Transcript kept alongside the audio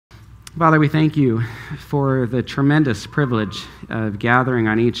Father, we thank you for the tremendous privilege of gathering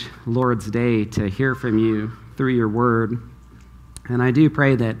on each Lord's Day to hear from you through your word. And I do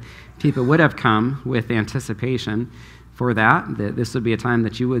pray that people would have come with anticipation for that this would be a time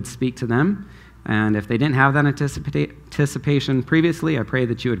that you would speak to them. And if they didn't have that anticipation previously, I pray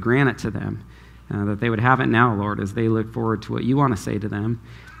that you would grant it to them, that they would have it now, Lord, as they look forward to what you want to say to them.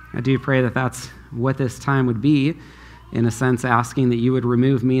 I do pray that that's what this time would be, in a sense, asking that you would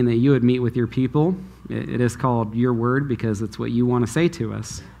remove me and that you would meet with your people. It is called your word because it's what you want to say to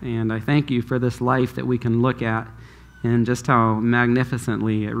us. And I thank you for this life that we can look at and just how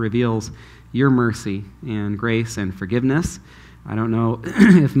magnificently it reveals your mercy and grace and forgiveness. I don't know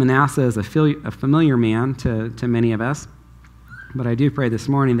if Manasseh is a familiar man to many of us, but I do pray this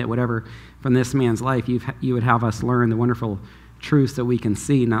morning that whatever from this man's life you would have us learn the wonderful truths that we can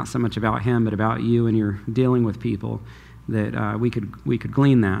see, not so much about him, but about you and your dealing with people, that we could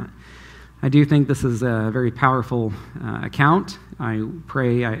glean that. I do think this is a very powerful account. I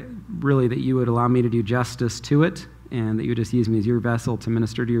pray really that you would allow me to do justice to it, and that you just use me as your vessel to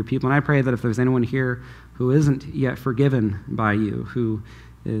minister to your people. And I pray that if there's anyone here who isn't yet forgiven by you, who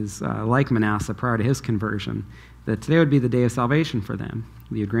is like Manasseh prior to his conversion, that today would be the day of salvation for them.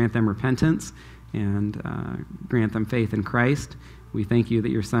 That you'd grant them repentance and grant them faith in Christ. We thank you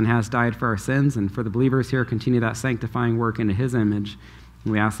that your Son has died for our sins, and for the believers here, continue that sanctifying work into his image.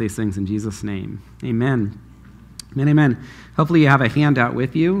 And we ask these things in Jesus' name. Amen. Amen, amen. Hopefully you have a handout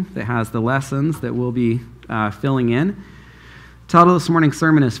with you that has the lessons that we'll be filling in. The title of this morning's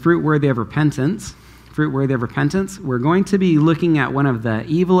sermon is Fruit Worthy of Repentance. Fruit Worthy of Repentance. We're going to be looking at one of the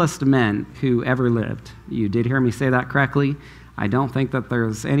evilest men who ever lived. You did hear me say that correctly. I don't think that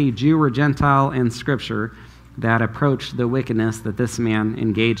there's any Jew or Gentile in Scripture that approached the wickedness that this man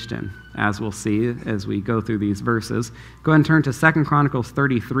engaged in, as we'll see as we go through these verses. Go ahead and turn to 2 Chronicles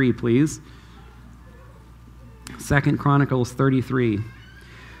 33, please. 2 Chronicles 33.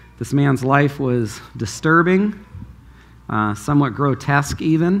 This man's life was disturbing, somewhat grotesque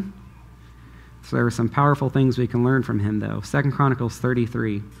even. So there are some powerful things we can learn from him, though. 2 Chronicles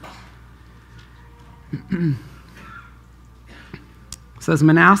 33. It says,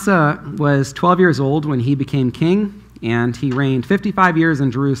 Manasseh was 12 years old when he became king, and he reigned 55 years in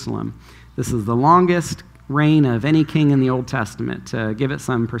Jerusalem. This is the longest reign of any king in the Old Testament. To give it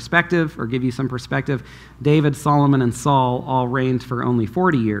some perspective, or give you some perspective, David, Solomon, and Saul all reigned for only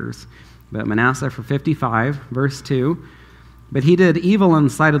 40 years, but Manasseh for 55. Verse 2, but he did evil in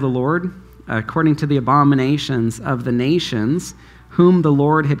the sight of the Lord, according to the abominations of the nations whom the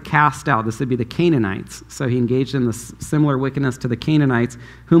Lord had cast out. This would be the Canaanites. So he engaged in this similar wickedness to the Canaanites,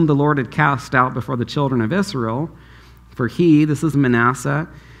 whom the Lord had cast out before the children of Israel. For he, this is Manasseh,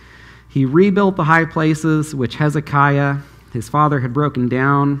 he rebuilt the high places which Hezekiah, his father, had broken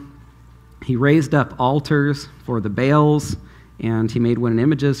down. He raised up altars for the Baals, and he made wooden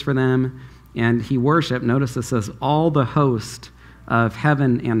images for them. And he worshiped, notice it says, all the host of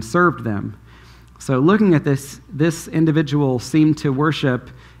heaven and served them. So looking at this individual seemed to worship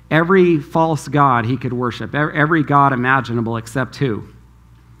every false god he could worship, every god imaginable except who?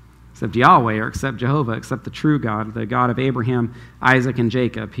 Except Yahweh, or except Jehovah, except the true God, the God of Abraham, Isaac, and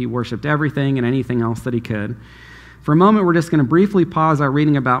Jacob. He worshiped everything and anything else that he could. For a moment, we're just going to briefly pause our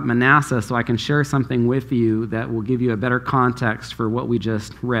reading about Manasseh so I can share something with you that will give you a better context for what we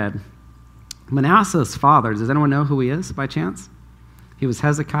just read. Manasseh's father, does anyone know who he is by chance? He was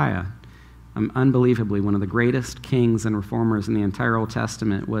Hezekiah. Unbelievably, one of the greatest kings and reformers in the entire Old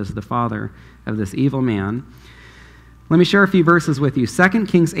Testament was the father of this evil man. Let me share a few verses with you. 2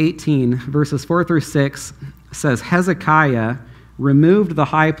 Kings 18, verses 4 through 6 says, Hezekiah removed the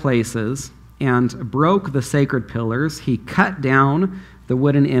high places and broke the sacred pillars. He cut down the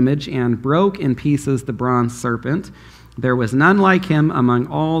wooden image and broke in pieces the bronze serpent. There was none like him among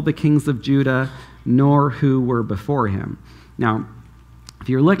all the kings of Judah, nor who were before him. Now, if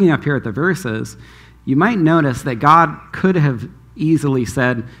you're looking up here at the verses, you might notice that God could have easily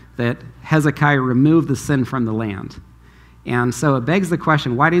said that Hezekiah removed the sin from the land. And so it begs the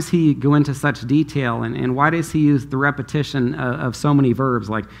question, why does he go into such detail, and why does he use the repetition of so many verbs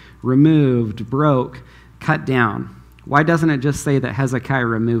like removed, broke, cut down? Why doesn't it just say that Hezekiah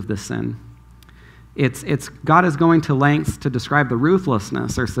removed the sin? It's God is going to lengths to describe the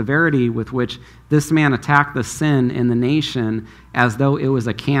ruthlessness or severity with which this man attacked the sin in the nation as though it was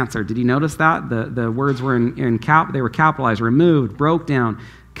a cancer. Did you notice that? The words were they were capitalized, removed, broke down,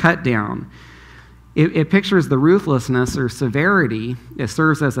 cut down. It pictures the ruthlessness or severity. It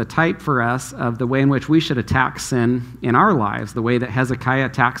serves as a type for us of the way in which we should attack sin in our lives. The way that Hezekiah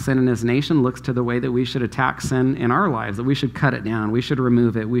attacked sin in his nation looks to the way that we should attack sin in our lives, that we should cut it down, we should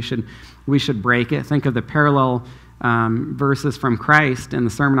remove it, we should break it. Think of the parallel verses from Christ in the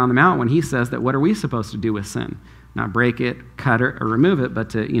Sermon on the Mount when he says that what are we supposed to do with sin? Not break it, cut it, or remove it, but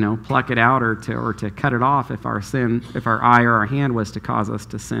to pluck it out or to cut it off if our eye or our hand was to cause us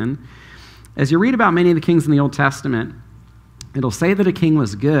to sin. As you read about many of the kings in the Old Testament, it'll say that a king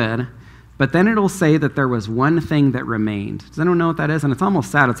was good, but then it'll say that there was one thing that remained. Does anyone know what that is? And it's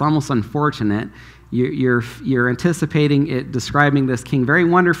almost sad. It's almost unfortunate. You're anticipating it describing this king very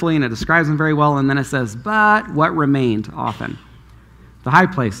wonderfully, and it describes him very well, and then it says, but what remained often? The high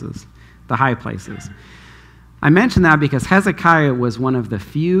places. The high places. I mention that because Hezekiah was one of the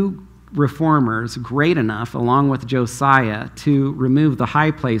few reformers great enough, along with Josiah, to remove the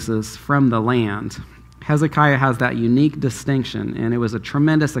high places from the land. Hezekiah has that unique distinction, and it was a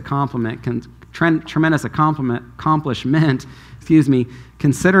tremendous accomplishment,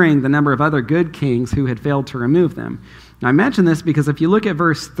 considering the number of other good kings who had failed to remove them. Now, I mention this because if you look at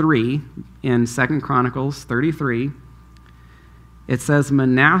verse 3 in 2 Chronicles 33, it says,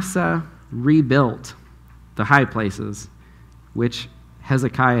 Manasseh rebuilt the high places, which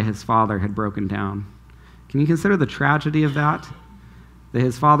Hezekiah, his father, had broken down. Can you consider the tragedy of that? That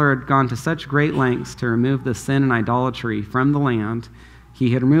his father had gone to such great lengths to remove the sin and idolatry from the land.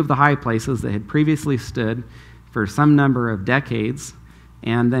 He had removed the high places that had previously stood for some number of decades,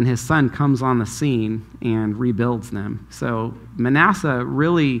 and then his son comes on the scene and rebuilds them. So Manasseh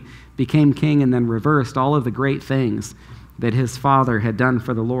really became king and then reversed all of the great things that his father had done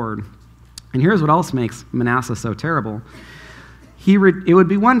for the Lord. And here's what else makes Manasseh so terrible. It would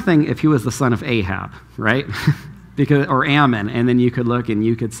be one thing if he was the son of Ahab, right? Or Ammon, and then you could look and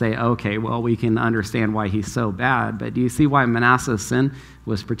you could say, okay, well, we can understand why he's so bad. But do you see why Manasseh's sin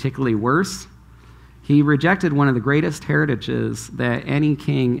was particularly worse? He rejected one of the greatest heritages that any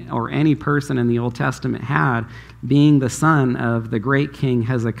king or any person in the Old Testament had, being the son of the great king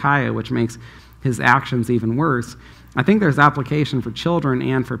Hezekiah, which makes his actions even worse. I think there's application for children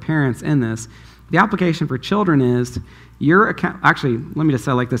and for parents in this. The application for children is, actually, let me just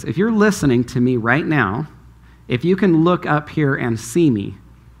say it like this. If you're listening to me right now, if you can look up here and see me,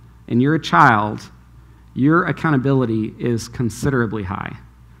 and you're a child, your accountability is considerably high.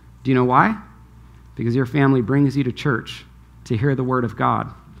 Do you know why? Because your family brings you to church to hear the Word of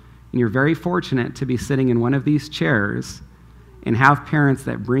God. And you're very fortunate to be sitting in one of these chairs and have parents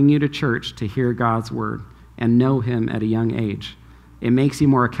that bring you to church to hear God's Word and know Him at a young age. It makes you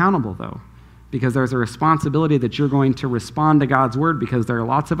more accountable, though, because there's a responsibility that you're going to respond to God's Word, because there are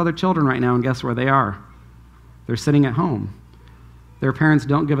lots of other children right now, and guess where they are? They're sitting at home. Their parents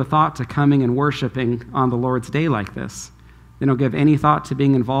don't give a thought to coming and worshiping on the Lord's day like this. They don't give any thought to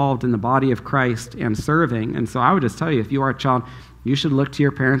being involved in the body of Christ and serving. And so I would just tell you, if you are a child, you should look to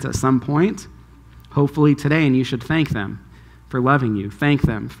your parents at some point, hopefully today, and you should thank them for loving you. Thank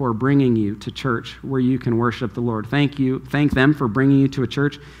them for bringing you to church where you can worship the Lord. Thank them for bringing you to a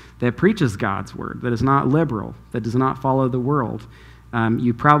church that preaches God's word, that is not liberal, that does not follow the world.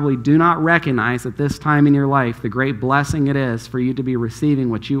 You probably do not recognize at this time in your life the great blessing it is for you to be receiving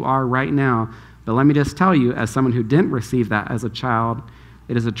what you are right now. But let me just tell you, as someone who didn't receive that as a child,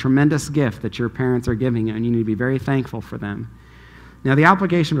 it is a tremendous gift that your parents are giving you, and you need to be very thankful for them. Now, the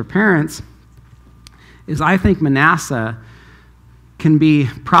application for parents is, I think Manasseh can be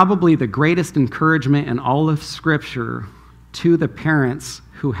probably the greatest encouragement in all of Scripture to the parents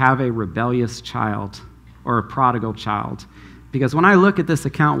who have a rebellious child or a prodigal child. Because when I look at this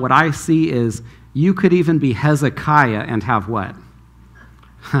account, what I see is you could even be Hezekiah and have what?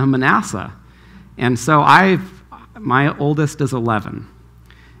 Manasseh. And so my oldest is 11.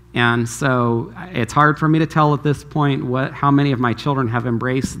 And so it's hard for me to tell at this point how many of my children have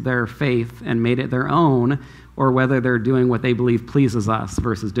embraced their faith and made it their own, or whether they're doing what they believe pleases us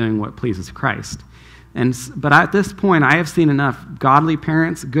versus doing what pleases Christ. But at this point, I have seen enough godly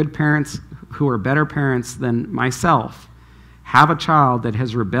parents, good parents who are better parents than myself, have a child that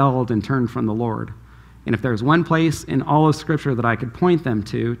has rebelled and turned from the Lord. And if there's one place in all of Scripture that I could point them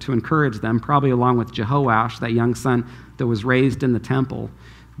to encourage them, probably along with Jehoash, that young son that was raised in the temple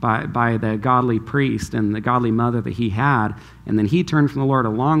by the godly priest and the godly mother that he had, and then he turned from the Lord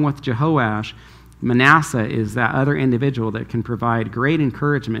along with Jehoash, Manasseh is that other individual that can provide great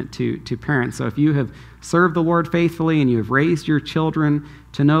encouragement to parents. So if you have served the Lord faithfully and you have raised your children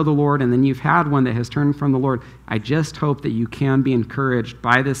to know the Lord, and then you've had one that has turned from the Lord, I just hope that you can be encouraged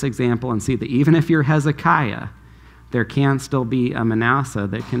by this example and see that even if you're Hezekiah, there can still be a Manasseh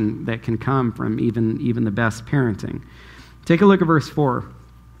that can come from even the best parenting. Take a look at verse 4.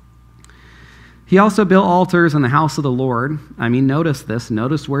 He also built altars in the house of the Lord. I mean, notice this.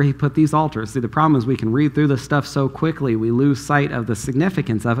 Notice where he put these altars. See, the problem is we can read through this stuff so quickly, we lose sight of the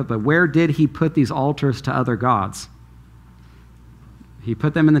significance of it. But where did he put these altars to other gods? He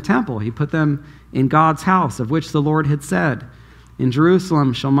put them in the temple. He put them in God's house, of which the Lord had said, "In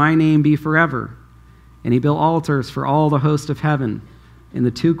Jerusalem shall my name be forever." And he built altars for all the host of heaven in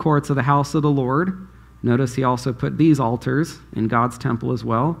the two courts of the house of the Lord. Notice he also put these altars in God's temple as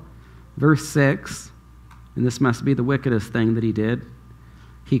well. Verse 6, and this must be the wickedest thing that he did.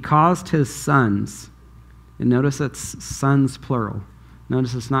 He caused his sons, and notice it's sons plural.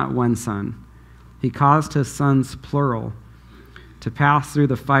 Notice it's not one son. He caused his sons plural to pass through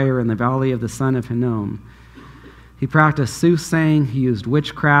the fire in the valley of the son of Hinnom. He practiced soothsaying. He used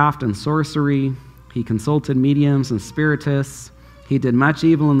witchcraft and sorcery. He consulted mediums and spiritists. He did much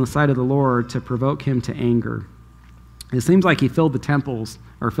evil in the sight of the Lord to provoke him to anger. It seems like he filled the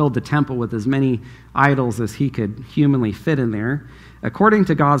temple with as many idols as he could humanly fit in there. According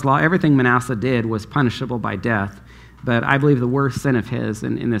to God's law, everything Manasseh did was punishable by death. But I believe the worst sin of his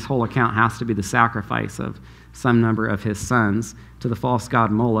in this whole account has to be the sacrifice of some number of his sons to the false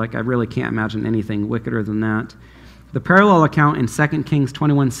god Moloch. I really can't imagine anything wickeder than that. The parallel account in 2 Kings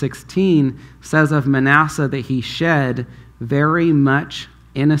 21:16 says of Manasseh that he shed very much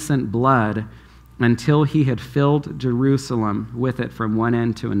innocent blood until he had filled Jerusalem with it from one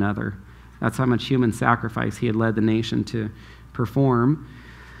end to another. That's how much human sacrifice he had led the nation to perform.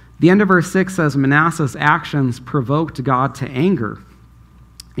 The end of verse 6 says Manasseh's actions provoked God to anger,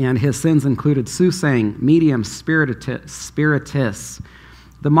 and his sins included soothsaying, mediums, spiritists.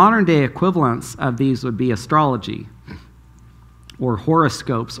 The modern-day equivalents of these would be astrology or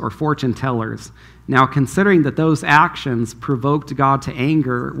horoscopes or fortune tellers. Now, considering that those actions provoked God to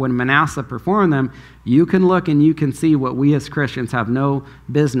anger when Manasseh performed them, you can look and you can see what we as Christians have no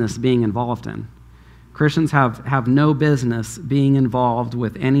business being involved in. Christians have no business being involved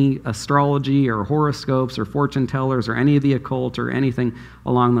with any astrology or horoscopes or fortune tellers or any of the occult or anything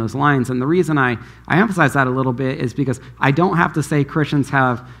along those lines. And the reason I emphasize that a little bit is because I don't have to say Christians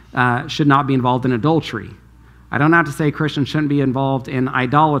should not be involved in adultery. I don't have to say Christians shouldn't be involved in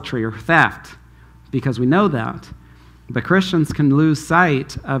idolatry or theft, because we know that. But Christians can lose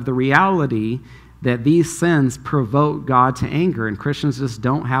sight of the reality that these sins provoke God to anger, and Christians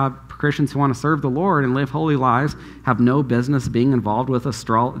who want to serve the Lord and live holy lives have no business being involved with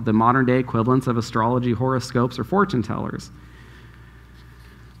the modern-day equivalents of astrology, horoscopes, or fortune tellers.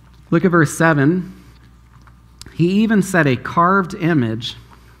 Look at verse 7. He even set a carved image,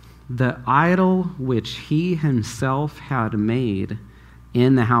 the idol which he himself had made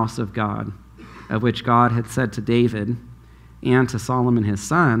in the house of God, of which God had said to David and to Solomon his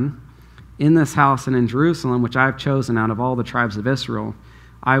son, "In this house and in Jerusalem, which I have chosen out of all the tribes of Israel,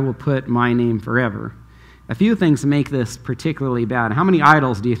 I will put my name forever." A few things make this particularly bad. How many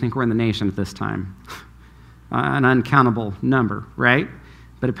idols do you think were in the nation at this time? An uncountable number, right?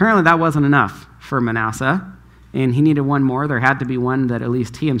 But apparently that wasn't enough for Manasseh, and he needed one more. There had to be one that at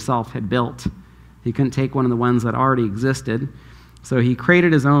least he himself had built. He couldn't take one of the ones that already existed. So he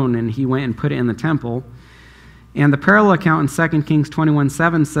created his own, and he went and put it in the temple. And the parallel account in 2 Kings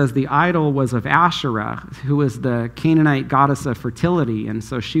 21:7 says the idol was of Asherah, who was the Canaanite goddess of fertility, and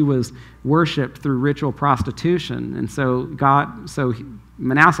so she was worshipped through ritual prostitution. And so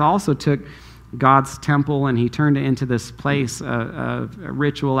Manasseh also took God's temple and he turned it into this place of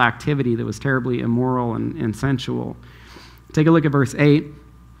ritual activity that was terribly immoral and sensual. Take a look at verse 8.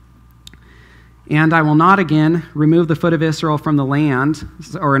 "And I will not again remove the foot of Israel from the land."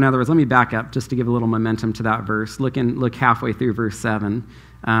 Or in other words, let me back up just to give a little momentum to that verse. Look halfway through verse 7.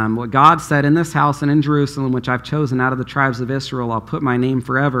 What God said, "In this house and in Jerusalem, which I've chosen out of the tribes of Israel, I'll put my name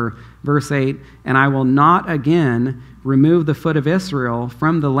forever." Verse 8, "And I will not again remove the foot of Israel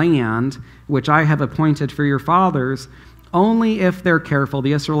from the land which I have appointed for your fathers, only if they're careful."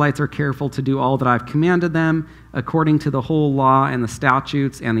 The Israelites are careful to do all that I've commanded them, according to the whole law and the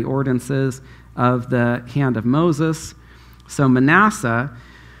statutes and the ordinances of the hand of Moses. So Manasseh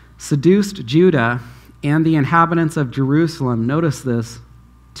seduced Judah and the inhabitants of Jerusalem, notice this,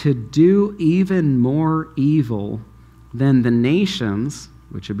 to do even more evil than the nations,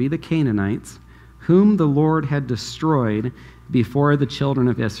 which would be the Canaanites, whom the Lord had destroyed before the children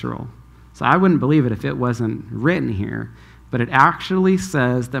of Israel. So I wouldn't believe it if it wasn't written here, but it actually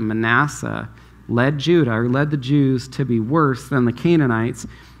says that Manasseh led the Jews to be worse than the Canaanites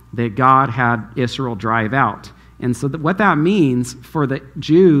that God had Israel drive out. And so what that means for the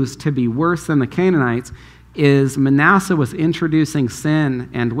Jews to be worse than the Canaanites is Manasseh was introducing sin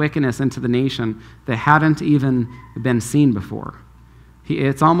and wickedness into the nation that hadn't even been seen before.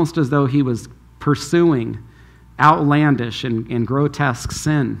 It's almost as though he was pursuing outlandish and grotesque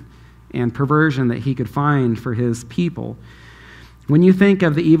sin and perversion that he could find for his people. When you think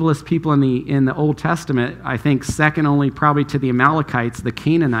of the evilest people in the Old Testament, I think second only probably to the Amalekites, the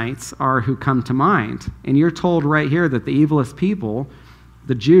Canaanites are who come to mind. And you're told right here that the evilest people,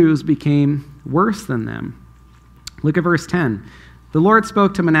 the Jews, became worse than them. Look at verse 10. The Lord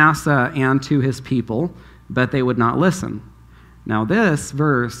spoke to Manasseh and to his people, but they would not listen. Now this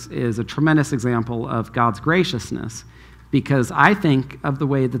verse is a tremendous example of God's graciousness, because I think of the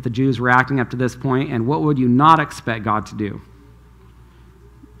way that the Jews were acting up to this point, and what would you not expect God to do?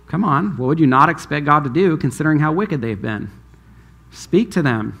 Come on, what would you not expect God to do considering how wicked they've been? Speak to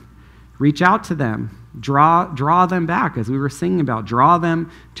them, reach out to them, draw them back, as we were singing about. Draw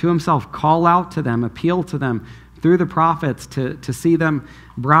them to himself, call out to them, appeal to them through the prophets to see them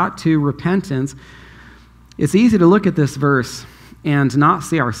brought to repentance. It's easy to look at this verse and not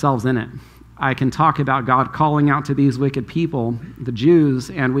see ourselves in it. I can talk about God calling out to these wicked people, the Jews,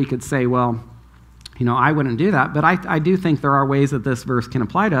 and we could say, well, I wouldn't do that. But I do think there are ways that this verse can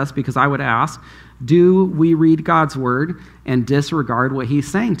apply to us, because I would ask, do we read God's word and disregard what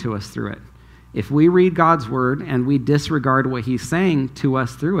he's saying to us through it? If we read God's word and we disregard what he's saying to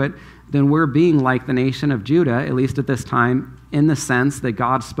us through it, then we're being like the nation of Judah, at least at this time, in the sense that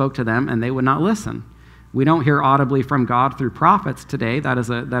God spoke to them and they would not listen. We don't hear audibly from God through prophets today. That is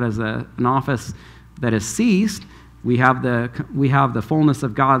an office that has ceased. We have the fullness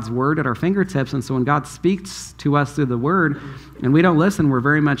of God's word at our fingertips, and so when God speaks to us through the word and we don't listen, we're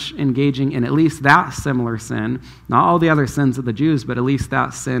very much engaging in at least that similar sin, not all the other sins of the Jews, but at least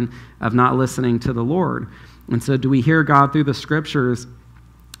that sin of not listening to the Lord. And so do we hear God through the scriptures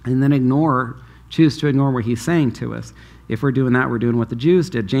and then choose to ignore what he's saying to us? If we're doing that, we're doing what the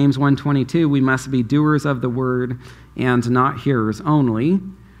Jews did. James 1:22, we must be doers of the word and not hearers only.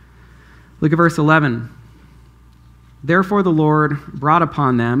 Look at verse 11. Therefore the Lord brought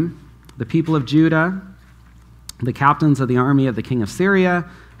upon them the people of Judah, the captains of the army of the king of Syria,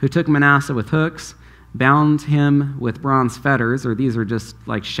 who took Manasseh with hooks, bound him with bronze fetters, or these are just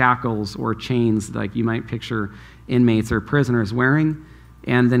like shackles or chains like you might picture inmates or prisoners wearing,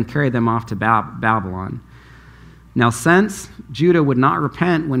 and then carried them off to Babylon. Now, since Judah would not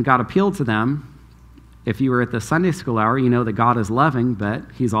repent when God appealed to them, if you were at the Sunday school hour, you know that God is loving, but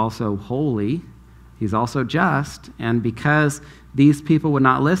he's also holy. He's also just. And because these people would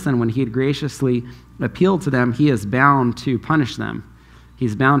not listen when he had graciously appealed to them, he is bound to punish them.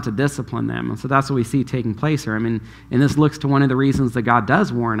 He's bound to discipline them. And so that's what we see taking place here. And this looks to one of the reasons that God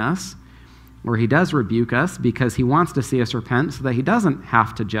does warn us, or he does rebuke us, because he wants to see us repent so that he doesn't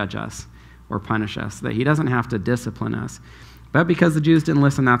have to judge us or punish us, that he doesn't have to discipline us. But because the Jews didn't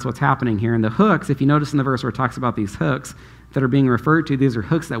listen, that's what's happening here. And the hooks, if you notice in the verse where it talks about these hooks that are being referred to, these are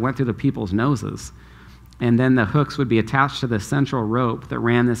hooks that went through the people's noses. And then the hooks would be attached to the central rope that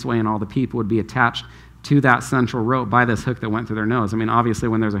ran this way, and all the people would be attached to that central rope by this hook that went through their nose. I mean, obviously,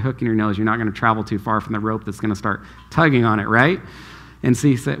 when there's a hook in your nose, you're not going to travel too far from the rope that's going to start tugging on it, right? And so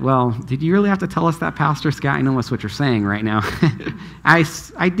you said, well, did you really have to tell us that, Pastor Scott? I know that's what you're saying right now. I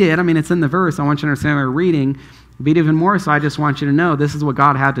did. I mean, it's in the verse. I want you to understand what we're reading. But even more so, I just want you to know this is what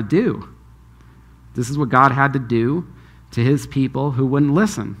God had to do. This is what God had to do to his people who wouldn't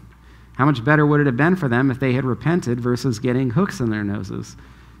listen. How much better would it have been for them if they had repented versus getting hooks in their noses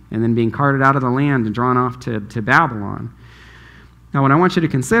and then being carted out of the land and drawn off to Babylon? Now, what I want you to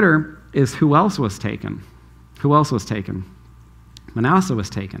consider is who else was taken. Who else was taken? Manasseh was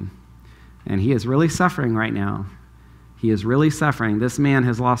taken. And he is really suffering right now. He is really suffering. This man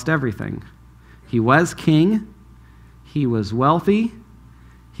has lost everything. He was king. He was wealthy.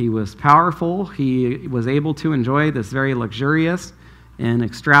 He was powerful. He was able to enjoy this very luxurious and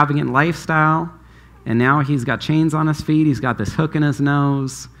extravagant lifestyle. And now he's got chains on his feet. He's got this hook in his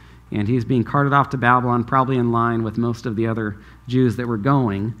nose. And he's being carted off to Babylon, probably in line with most of the other Jews that were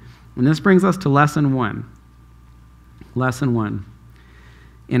going. And this brings us to lesson 1. Lesson 1.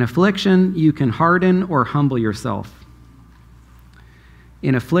 In affliction, you can harden or humble yourself.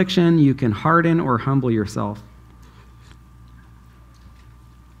 In affliction, you can harden or humble yourself.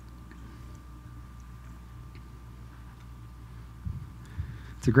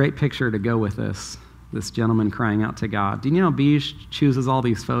 It's a great picture to go with this gentleman crying out to God. Do you know Beej chooses all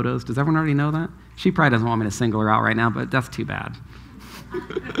these photos? Does everyone already know that? She probably doesn't want me to single her out right now, but that's too bad.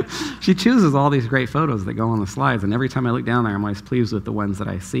 She chooses all these great photos that go on the slides, and every time I look down there, I'm always pleased with the ones that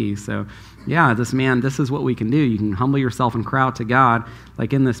I see. So, yeah, this is what we can do. You can humble yourself and cry out to God,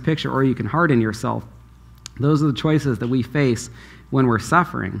 like in this picture, or you can harden yourself. Those are the choices that we face when we're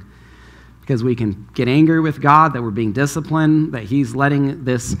suffering, because we can get angry with God that we're being disciplined, that he's letting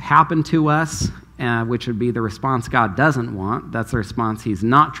this happen to us, which would be the response God doesn't want. That's the response he's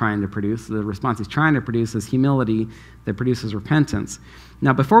not trying to produce. The response he's trying to produce is humility that produces repentance.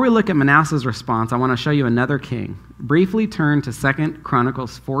 Now, before we look at Manasseh's response, I want to show you another king. Briefly turn to 2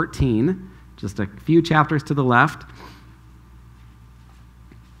 Chronicles 14, just a few chapters to the left.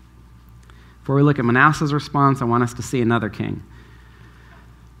 Before we look at Manasseh's response, I want us to see another king.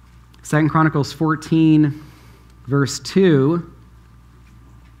 2 Chronicles 14, verse 2,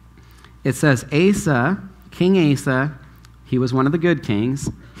 it says, King Asa, he was one of the good kings.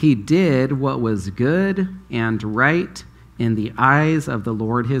 He did what was good and right in the eyes of the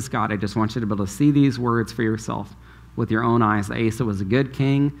Lord his God. I just want you to be able to see these words for yourself with your own eyes. Asa was a good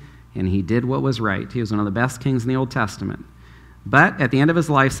king, and he did what was right. He was one of the best kings in the Old Testament. But at the end of his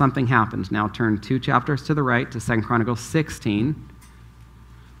life, something happened. Now turn 2 chapters to the right to 2 Chronicles 16.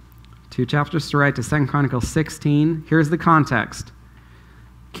 2 chapters to the right to 2 Chronicles 16. Here's the context.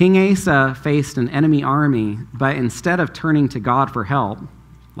 King Asa faced an enemy army, but instead of turning to God for help,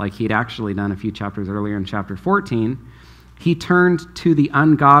 like he'd actually done a few chapters earlier in chapter 14, he turned to the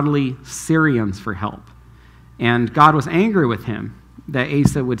ungodly Syrians for help. And God was angry with him that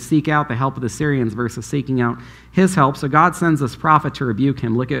Asa would seek out the help of the Syrians versus seeking out his help. So God sends this prophet to rebuke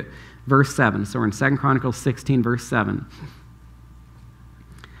him. Look at verse 7. So we're in 2 Chronicles 16, verse 7.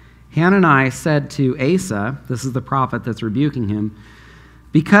 Hanani said to Asa, this is the prophet that's rebuking him,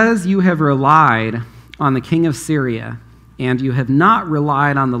 because you have relied on the king of Syria, and you have not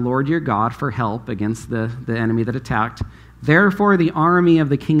relied on the Lord your God for help against the enemy that attacked, therefore the army of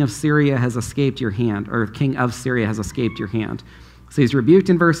the king of Syria has escaped your hand, or king of Syria has escaped your hand. So he's rebuked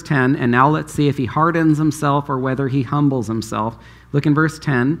in verse 10, and now let's see if he hardens himself or whether he humbles himself. Look in verse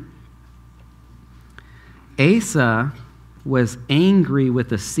 10. Asa was angry with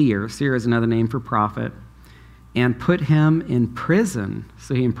the seer. Seer is another name for prophet. And put him in prison.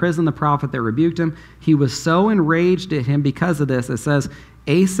 So he imprisoned the prophet that rebuked him. He was so enraged at him because of this. It says,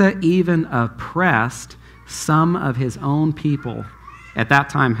 Asa even oppressed some of his own people at that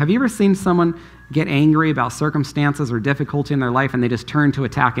time. Have you ever seen someone get angry about circumstances or difficulty in their life and they just turn to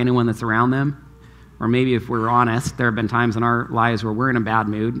attack anyone that's around them? Or maybe if we're honest, there have been times in our lives where we're in a bad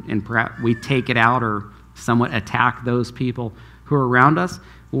mood and perhaps we take it out or somewhat attack those people who are around us.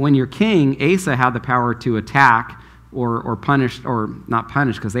 Well, when you're king, Asa had the power to attack or punish, or not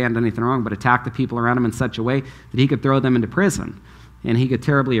punish because they hadn't done anything wrong, but attack the people around him in such a way that he could throw them into prison and he could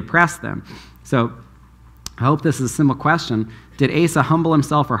terribly oppress them. So I hope this is a simple question. Did Asa humble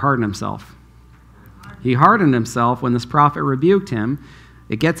himself or harden himself? He hardened himself when this prophet rebuked him.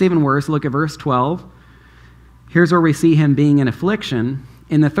 It gets even worse. Look at verse 12. Here's where we see him being in affliction.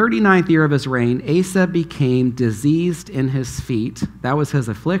 In the 39th year of his reign, Asa became diseased in his feet. That was his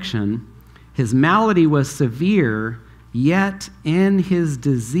affliction. His malady was severe, yet in his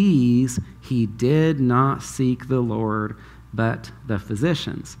disease he did not seek the Lord, but the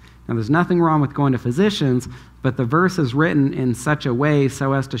physicians. Now, there's nothing wrong with going to physicians, but the verse is written in such a way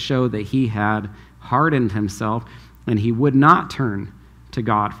so as to show that he had hardened himself and he would not turn to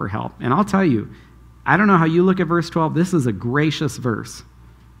God for help. And I'll tell you, I don't know how you look at verse 12. This is a gracious verse.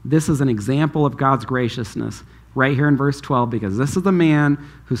 This is an example of God's graciousness right here in verse 12, because this is the man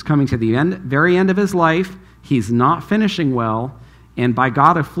who's coming to the very end of his life. He's not finishing well, and by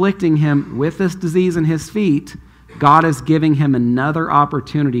God afflicting him with this disease in his feet, God is giving him another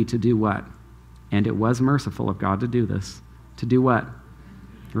opportunity to do what? And it was merciful of God to do this. To do what?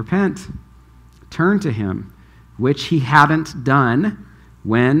 Repent. Turn to him, which he hadn't done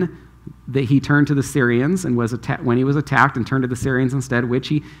when he turned to the Syrians and when he was attacked and turned to the Syrians instead, which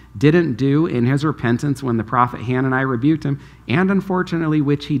he didn't do in his repentance when the prophet Hanani rebuked him, and unfortunately,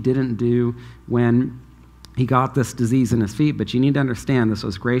 which he didn't do when he got this disease in his feet. But you need to understand this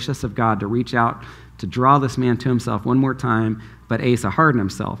was gracious of God to reach out to draw this man to himself one more time, but Asa hardened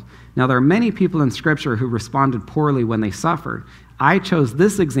himself. Now, there are many people in Scripture who responded poorly when they suffered. I chose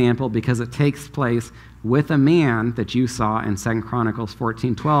this example because it takes place with a man that you saw in 2 Chronicles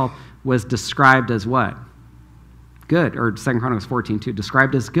 14:12 was described as what? Good, or 2 Chronicles 14:2,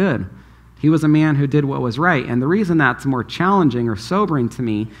 described as good. He was a man who did what was right. And the reason that's more challenging or sobering to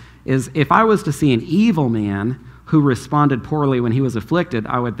me is if I was to see an evil man who responded poorly when he was afflicted,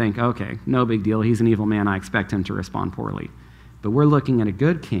 I would think, okay, no big deal. He's an evil man. I expect him to respond poorly. But we're looking at a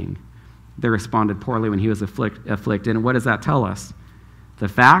good king that responded poorly when he was afflicted. And what does that tell us? The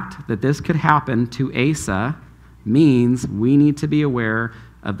fact that this could happen to Asa means we need to be aware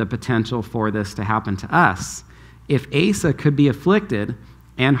of the potential for this to happen to us. If Asa could be afflicted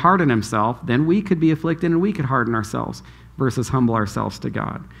and harden himself, then we could be afflicted and we could harden ourselves versus humble ourselves to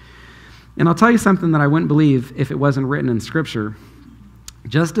God. And I'll tell you something that I wouldn't believe if it wasn't written in Scripture.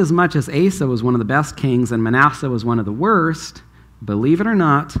 Just as much as Asa was one of the best kings and Manasseh was one of the worst, believe it or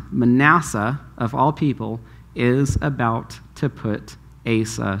not, Manasseh, of all people, is about to put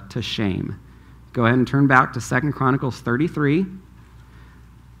Asa to shame. Go ahead and turn back to 2 Chronicles 33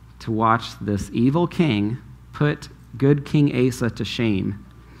 to watch this evil king put good King Asa to shame.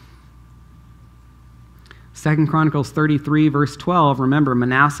 2 Chronicles 33, verse 12, remember,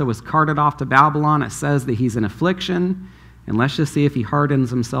 Manasseh was carted off to Babylon. It says that he's in affliction, and let's just see if he hardens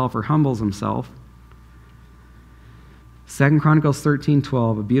himself or humbles himself. 2 Chronicles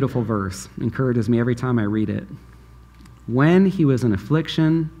 13:12, a beautiful verse, encourages me every time I read it. When he was in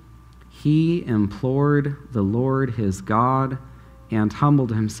affliction, he implored the Lord his God and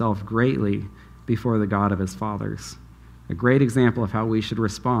humbled himself greatly before the God of his fathers. A great example of how we should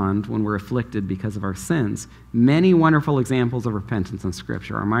respond when we're afflicted because of our sins. Many wonderful examples of repentance in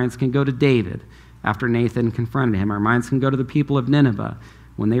Scripture. Our minds can go to David after Nathan confronted him. Our minds can go to the people of Nineveh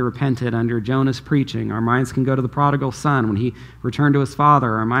when they repented under Jonah's preaching. Our minds can go to the prodigal son when he returned to his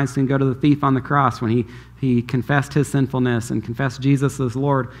father. Our minds can go to the thief on the cross when he confessed his sinfulness and confessed Jesus as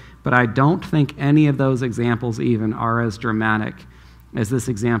Lord. But I don't think any of those examples even are as dramatic as this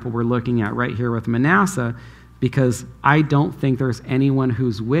example we're looking at right here with Manasseh, because I don't think there's anyone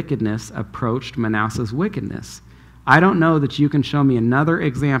whose wickedness approached Manasseh's wickedness. I don't know that you can show me another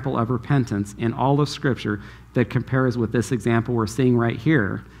example of repentance in all of Scripture that compares with this example we're seeing right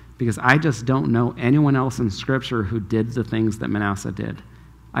here, because I just don't know anyone else in Scripture who did the things that Manasseh did.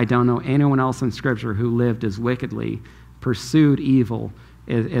 I don't know anyone else in Scripture who lived as wickedly, pursued evil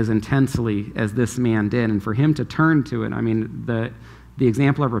as intensely as this man did. And for him to turn to it, I mean, the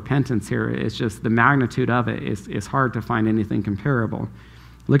example of repentance here is just the magnitude of it is hard to find anything comparable.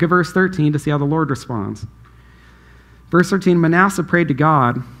 Look at verse 13 to see how the Lord responds. Verse 13, Manasseh prayed to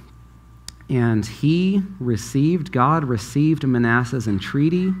God, and God received Manasseh's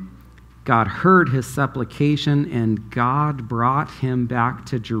entreaty. God heard his supplication, and God brought him back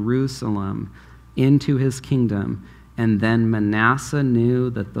to Jerusalem into his kingdom. And then Manasseh knew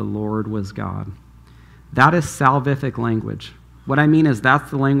that the Lord was God. That is salvific language. What I mean is that's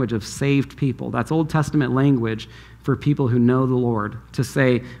the language of saved people. That's Old Testament language for people who know the Lord. To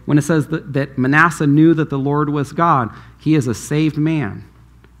say, when it says that Manasseh knew that the Lord was God, he is a saved man.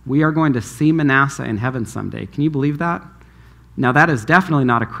 We are going to see Manasseh in heaven someday. Can you believe that? Now, that is definitely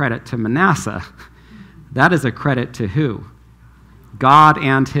not a credit to Manasseh. That is a credit to who? God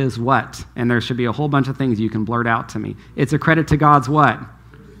and his what? And there should be a whole bunch of things you can blurt out to me. It's a credit to God's what?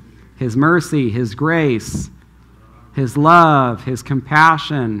 His mercy, his grace, his love, his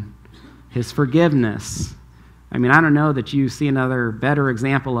compassion, his forgiveness. I mean, I don't know that you see another better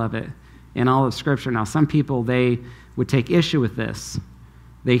example of it in all of Scripture. Now, some people, they would take issue with this.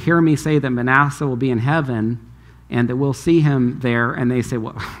 They hear me say that Manasseh will be in heaven and that we'll see him there, and they say,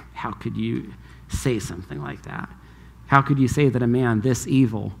 well, how could you say something like that? How could you say that a man this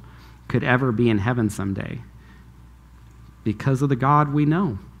evil could ever be in heaven someday? Because of the God we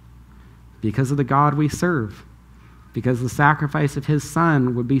know. Because of the God we serve. Because the sacrifice of his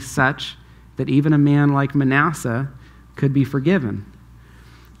son would be such that even a man like Manasseh could be forgiven.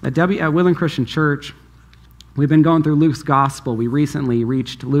 At Willing Christian Church, we've been going through Luke's gospel. We recently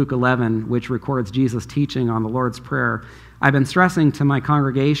reached Luke 11, which records Jesus' teaching on the Lord's Prayer. I've been stressing to my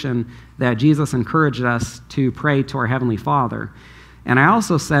congregation that Jesus encouraged us to pray to our Heavenly Father. And I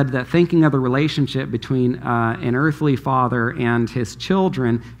also said that thinking of the relationship between an earthly father and his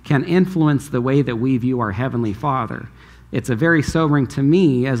children can influence the way that we view our Heavenly Father. It's a very sobering to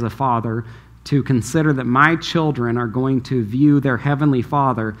me as a father to consider that my children are going to view their Heavenly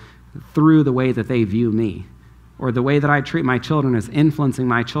Father through the way that they view me, or the way that I treat my children is influencing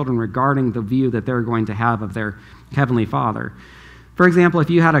my children regarding the view that they're going to have of their Heavenly Father. For example, if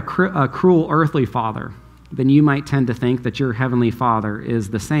you had a cruel earthly father, then you might tend to think that your Heavenly Father is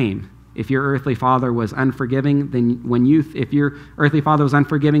the same. If your earthly father was unforgiving, then when you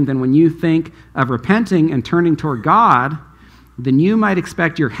think of repenting and turning toward God, then you might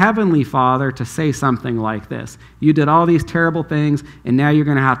expect your Heavenly Father to say something like this. You did all these terrible things, and now you're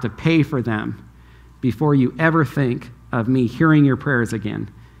going to have to pay for them before you ever think of me hearing your prayers again.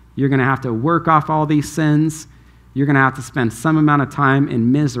 You're going to have to work off all these sins. You're going to have to spend some amount of time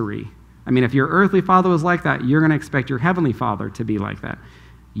in misery. I mean, if your earthly father was like that, you're going to expect your Heavenly Father to be like that.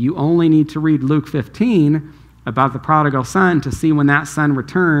 You only need to read Luke 15 about the prodigal son to see when that son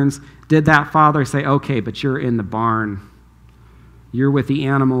returns, did that father say, okay, but you're in the barn. You're with the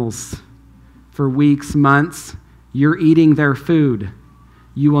animals for weeks, months. You're eating their food.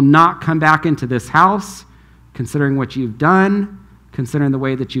 You will not come back into this house, considering what you've done, considering the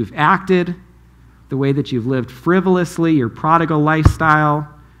way that you've acted, the way that you've lived frivolously, your prodigal lifestyle.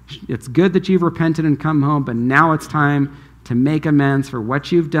 It's good that you've repented and come home, but now it's time to make amends for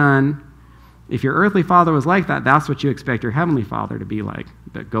what you've done. If your earthly father was like that, that's what you expect your heavenly Father to be like.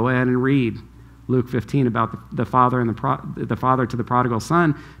 But go ahead and read Luke 15 about the father and the father to the prodigal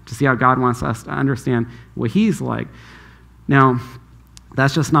son to see how God wants us to understand what he's like. Now,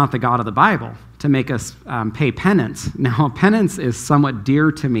 that's just not the God of the Bible, to make us pay penance. Now, penance is somewhat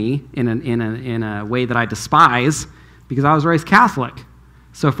dear to me in a way that I despise because I was raised Catholic.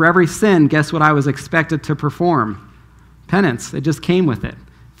 So for every sin, guess what I was expected to perform? Penance. It just came with it.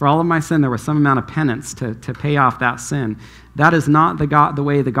 For all of my sin, there was some amount of penance to pay off that sin. That is not the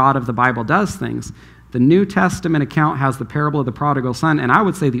way the God of the Bible does things. The New Testament account has the parable of the prodigal son, and I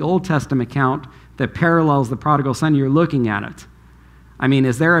would say the Old Testament account that parallels the prodigal son, you're looking at it. I mean,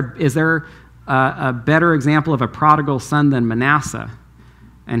 is there a better example of a prodigal son than Manasseh?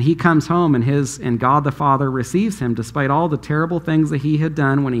 And he comes home, and God the Father receives him despite all the terrible things that he had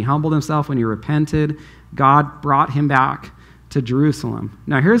done. When he humbled himself, when he repented, God brought him back to Jerusalem.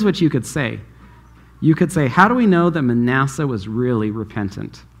 Now, here's what you could say. You could say, how do we know that Manasseh was really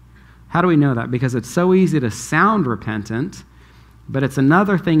repentant? How do we know that? Because it's so easy to sound repentant, but it's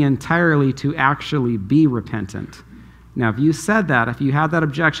another thing entirely to actually be repentant. Now, if you said that, if you had that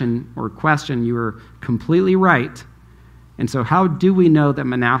objection or question, you were completely right. And so how do we know that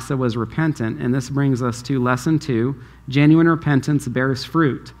Manasseh was repentant? And this brings us to lesson 2. Genuine repentance bears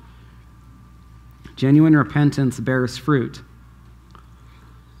fruit. Genuine repentance bears fruit.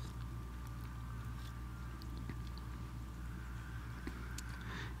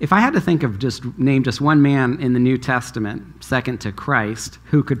 If I had to think of name just one man in the New Testament, second to Christ,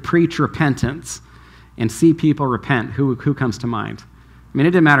 who could preach repentance and see people repent, who comes to mind? I mean, it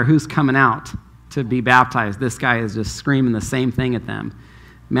didn't matter who's coming out to be baptized. This guy is just screaming the same thing at them.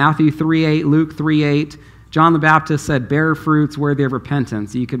 Matthew 3:8, Luke 3:8, John the Baptist said, bear fruits worthy of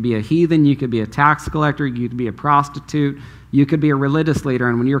repentance. You could be a heathen, you could be a tax collector, you could be a prostitute, you could be a religious leader,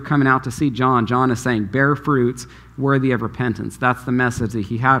 and when you're coming out to see John, John is saying, bear fruits worthy of repentance. That's the message that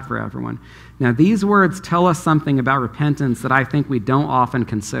he had for everyone. Now, these words tell us something about repentance that I think we don't often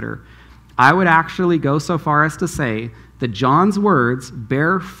consider. I would actually go so far as to say that John's words,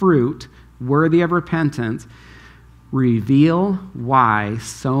 bear fruit worthy of repentance, reveal why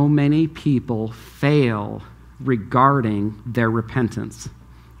so many people fail regarding their repentance.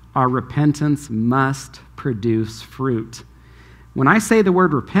 Our repentance must produce fruit. When I say the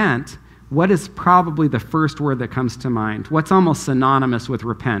word repent, what is probably the first word that comes to mind? What's almost synonymous with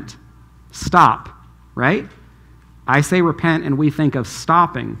repent? Stop, right? I say repent and we think of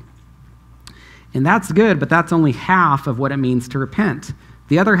stopping. And that's good, but that's only half of what it means to repent.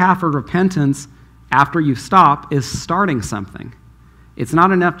 The other half of repentance, after you stop, is starting something. It's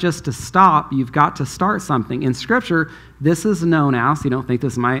not enough just to stop. You've got to start something. In Scripture, this is known as, you don't think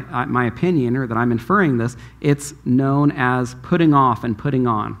this is my opinion or that I'm inferring this, it's known as putting off and putting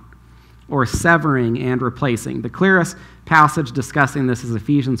on, or severing and replacing. The clearest passage discussing this is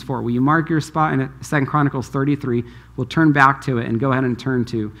Ephesians 4. Will you mark your spot in 2 Chronicles 33? We'll turn back to it and go ahead and turn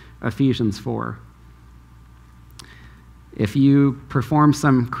to Ephesians 4. If you perform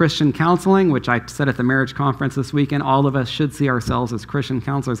some Christian counseling, which I said at the marriage conference this weekend, all of us should see ourselves as Christian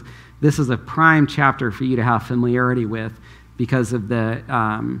counselors. This is a prime chapter for you to have familiarity with because of the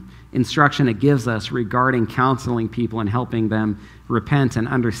instruction it gives us regarding counseling people and helping them repent and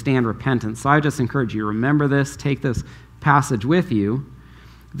understand repentance. So I just encourage you, remember this, take this passage with you.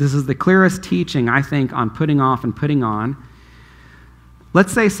 This is the clearest teaching, I think, on putting off and putting on.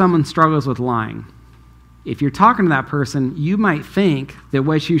 Let's say someone struggles with lying. If you're talking to that person, you might think that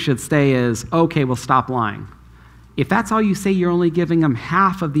what you should say is, okay, well, stop lying. If that's all you say, you're only giving them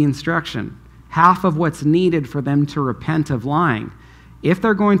half of the instruction, half of what's needed for them to repent of lying. If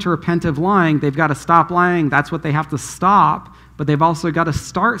they're going to repent of lying, they've got to stop lying. That's what they have to stop, but they've also got to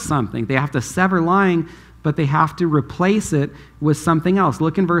start something. They have to sever lying, but they have to replace it with something else.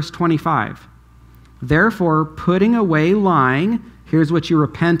 Look in verse 25. Therefore, putting away lying, here's what you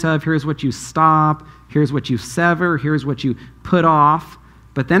repent of, here's what you stop, here's what you sever, here's what you put off.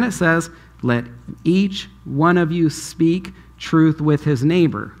 But then it says, let each one of you speak truth with his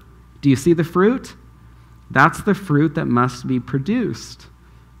neighbor. Do you see the fruit? That's the fruit that must be produced.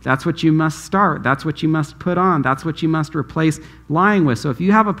 That's what you must start. That's what you must put on. That's what you must replace lying with. So if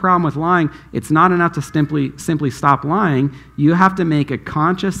you have a problem with lying, it's not enough to simply stop lying. You have to make a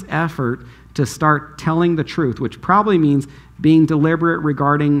conscious effort to start telling the truth, which probably means being deliberate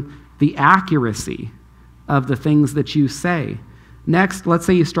regarding the accuracy of the things that you say. Next, let's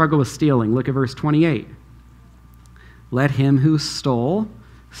say you struggle with stealing. Look at verse 28. Let him who stole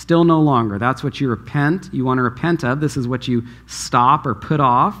steal no longer. That's what you want to repent of. This is what you stop or put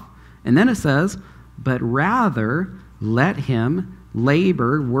off. And then it says, but rather let him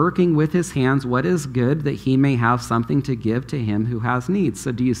labor, working with his hands what is good, that he may have something to give to him who has needs.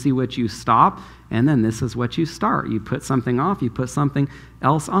 So do you see what you stop? And then this is what you start. You put something off, you put something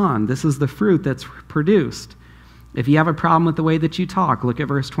else on. This is the fruit that's produced. If you have a problem with the way that you talk, look at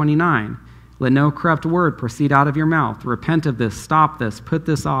verse 29. Let no corrupt word proceed out of your mouth. Repent of this, stop this, put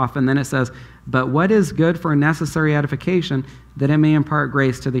this off. And then it says, but what is good for necessary edification, that it may impart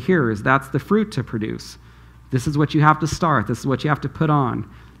grace to the hearers. That's the fruit to produce. This is what you have to start. This is what you have to put on.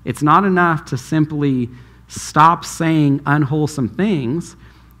 It's not enough to simply stop saying unwholesome things.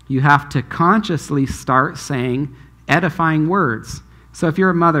 You have to consciously start saying edifying words. So if you're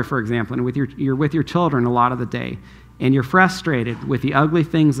a mother, for example, and you're with your children a lot of the day, and you're frustrated with the ugly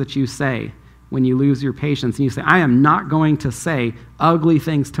things that you say when you lose your patience, and you say, I am not going to say ugly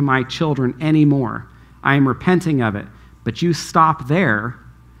things to my children anymore. I am repenting of it. But you stop there,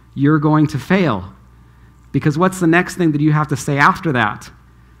 you're going to fail. Because what's the next thing that you have to say after that?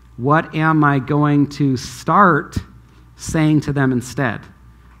 What am I going to start saying to them instead?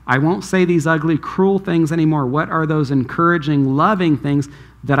 I won't say these ugly, cruel things anymore. What are those encouraging, loving things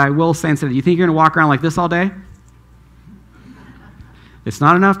that I will say instead? You think you're going to walk around like this all day? It's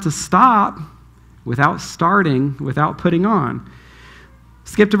not enough to stop without starting, without putting on.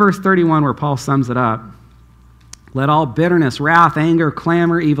 Skip to verse 31 where Paul sums it up. Let all bitterness, wrath, anger,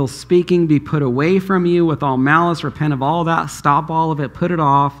 clamor, evil speaking be put away from you with all malice. Repent of all that. Stop all of it. Put it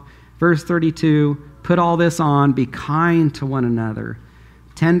off. Verse 32, put all this on. Be kind to one another.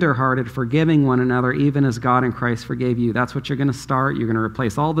 Tender-hearted, forgiving one another, even as God in Christ forgave you. That's what you're going to start. You're going to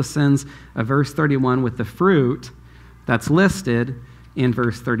replace all the sins of verse 31 with the fruit that's listed in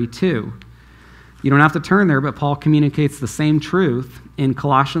verse 32. You don't have to turn there, but Paul communicates the same truth in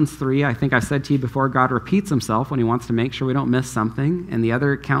Colossians 3. I think I said to you before, God repeats himself when he wants to make sure we don't miss something. And the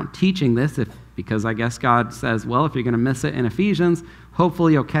other account teaching this, because I guess God says, well, if you're going to miss it in Ephesians,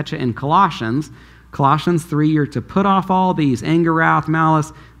 hopefully you'll catch it in Colossians. Colossians 3, you're to put off all these, anger, wrath,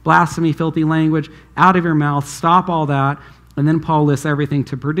 malice, blasphemy, filthy language, out of your mouth, stop all that. And then Paul lists everything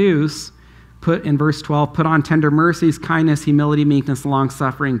to produce. Put in verse 12, put on tender mercies, kindness, humility, meekness,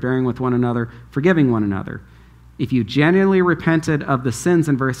 long-suffering, bearing with one another, forgiving one another. If you genuinely repented of the sins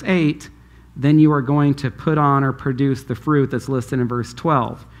in verse 8, then you are going to put on or produce the fruit that's listed in verse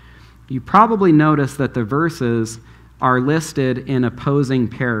 12. You probably notice that the verses are listed in opposing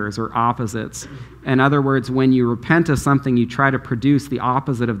pairs or opposites. In other words, when you repent of something, you try to produce the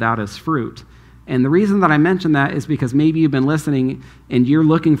opposite of that as fruit. And the reason that I mention that is because maybe you've been listening and you're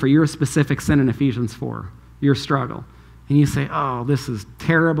looking for your specific sin in Ephesians 4, your struggle. And you say, oh, this is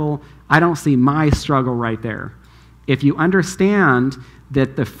terrible. I don't see my struggle right there. If you understand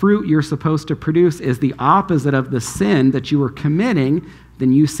that the fruit you're supposed to produce is the opposite of the sin that you were committing,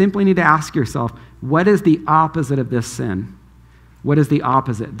 then you simply need to ask yourself, what is the opposite of this sin? What is the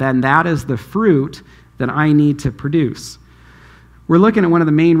opposite? Then that is the fruit that I need to produce. We're looking at one of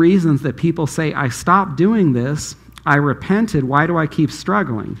the main reasons that people say, I stopped doing this, I repented, why do I keep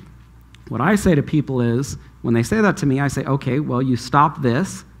struggling? What I say to people is, when they say that to me, I say, okay, well, you stopped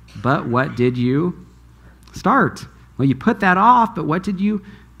this, but what did you start? Well, you put that off, but what did you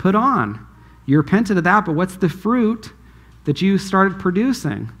put on? You repented of that, but what's the fruit that you started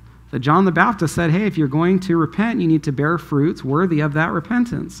producing? That John the Baptist said, hey, if you're going to repent, you need to bear fruits worthy of that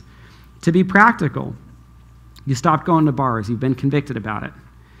repentance. To be practical, you stopped going to bars. You've been convicted about it.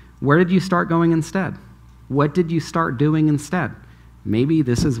 Where did you start going instead? What did you start doing instead? Maybe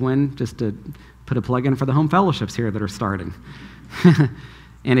this is when, just to put a plug in for the home fellowships here that are starting.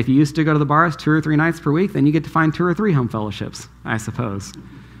 And if you used to go to the bars 2 or 3 nights per week, then you get to find 2 or 3 home fellowships, I suppose.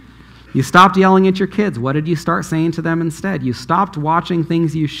 You stopped yelling at your kids. What did you start saying to them instead? You stopped watching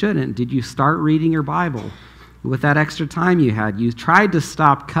things you shouldn't. Did you start reading your Bible? With that extra time you had, you tried to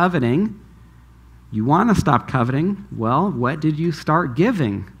stop coveting. You want to stop coveting. Well, what did you start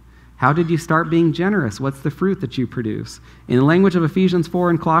giving? How did you start being generous? What's the fruit that you produce? In the language of Ephesians 4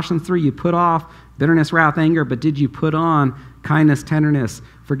 and Colossians 3, you put off bitterness, wrath, anger, but did you put on kindness, tenderness,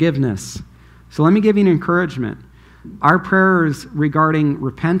 forgiveness? So let me give you an encouragement. Our prayers regarding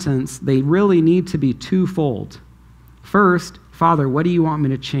repentance, they really need to be twofold. First, Father, what do you want me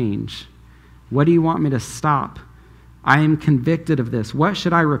to change? What do you want me to stop? I am convicted of this. What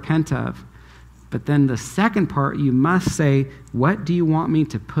should I repent of? But then the second part, you must say, what do you want me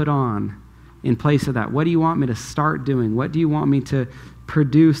to put on in place of that? What do you want me to start doing? What do you want me to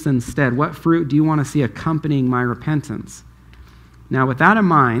produce instead? What fruit do you want to see accompanying my repentance? Now, with that in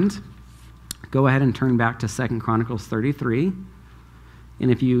mind, go ahead and turn back to 2 Chronicles 33.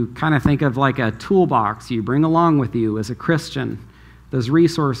 And if you kind of think of like a toolbox you bring along with you as a Christian, those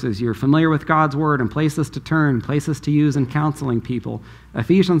resources, you're familiar with God's word and places to turn, places to use in counseling people,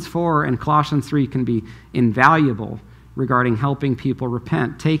 Ephesians 4 and Colossians 3 can be invaluable regarding helping people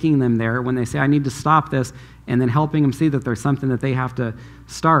repent, taking them there when they say, I need to stop this, and then helping them see that there's something that they have to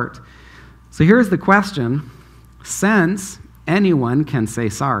start. So here's the question. Since anyone can say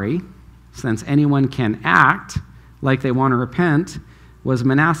sorry, since anyone can act like they want to repent, was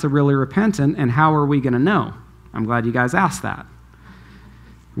Manasseh really repentant, and how are we going to know? I'm glad you guys asked that.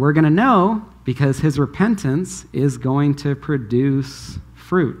 We're going to know because his repentance is going to produce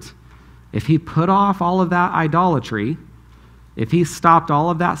fruit. If he put off all of that idolatry, if he stopped all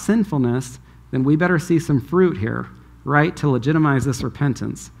of that sinfulness, then we better see some fruit here, right, to legitimize this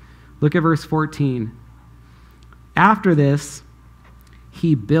repentance. Look at verse 14. After this,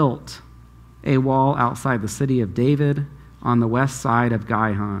 he built a wall outside the city of David on the west side of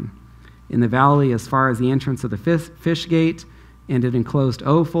Gihon, in the valley as far as the entrance of the fish gate, and it enclosed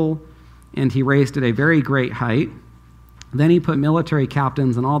Ophel, and he raised it a very great height. Then he put military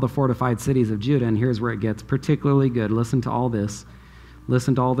captains in all the fortified cities of Judah, and here's where it gets particularly good. Listen to all this.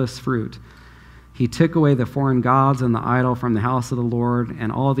 Listen to all this fruit. He took away the foreign gods and the idol from the house of the Lord,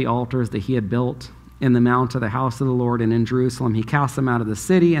 and all the altars that he had built in the mount of the house of the Lord and in Jerusalem. He cast them out of the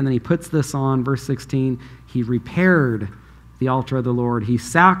city, and then he puts this on, verse 16. He repaired the altar of the Lord. He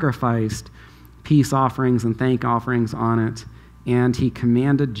sacrificed peace offerings and thank offerings on it, and he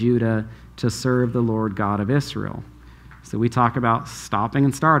commanded Judah to serve the Lord God of Israel. So we talk about stopping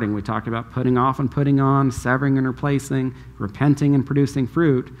and starting. We talk about putting off and putting on, severing and replacing, repenting and producing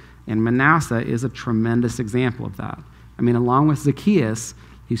fruit. And Manasseh is a tremendous example of that. I mean, along with Zacchaeus,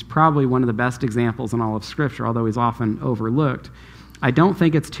 he's probably one of the best examples in all of Scripture, although he's often overlooked. I don't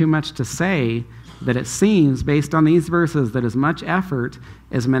think it's too much to say that it seems, based on these verses, that as much effort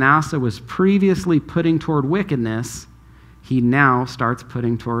as Manasseh was previously putting toward wickedness, he now starts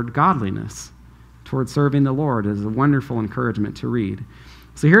putting toward godliness, toward serving the Lord. It is a wonderful encouragement to read.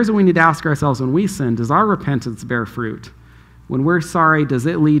 So here's what we need to ask ourselves when we sin. Does our repentance bear fruit? When we're sorry, does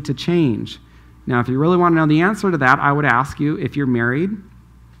it lead to change? Now, if you really want to know the answer to that, I would ask you, if you're married,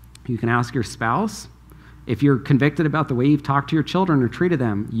 you can ask your spouse. If you're convicted about the way you've talked to your children or treated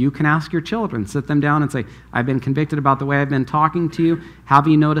them, you can ask your children. Sit them down and say, I've been convicted about the way I've been talking to you. Have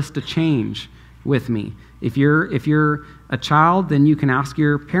you noticed a change with me? If you're a child, then you can ask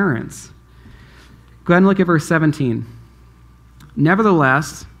your parents. Go ahead and look at verse 17.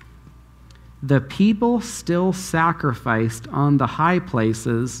 Nevertheless, the people still sacrificed on the high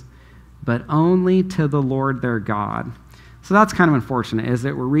places, but only to the Lord their God. So that's kind of unfortunate, is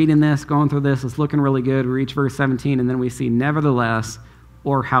that we're reading this, going through this, it's looking really good. We reach verse 17, and then we see nevertheless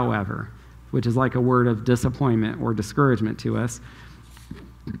or however, which is like a word of disappointment or discouragement to us.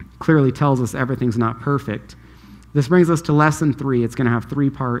 Clearly tells us everything's not perfect. This brings us to lesson 3. It's going to have 3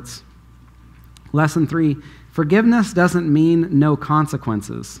 parts. Lesson 3, forgiveness doesn't mean no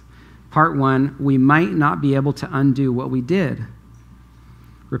consequences. Part 1, we might not be able to undo what we did.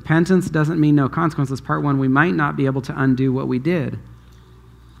 Repentance doesn't mean no consequences. Part 1, we might not be able to undo what we did.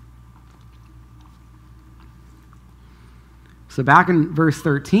 So back in verse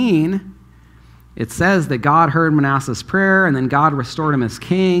 13, it says that God heard Manasseh's prayer, and then God restored him as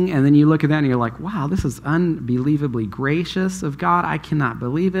king, and then you look at that and you're like, wow, this is unbelievably gracious of God. I cannot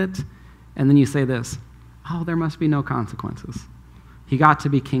believe it. And then you say this, oh, there must be no consequences. He got to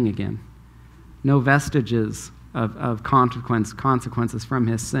be king again. No vestiges of consequences from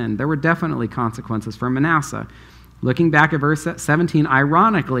his sin. There were definitely consequences for Manasseh. Looking back at verse 17,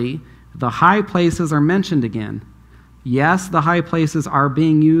 ironically, the high places are mentioned again. Yes, the high places are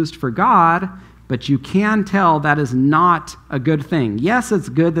being used for God, but you can tell that is not a good thing. Yes, it's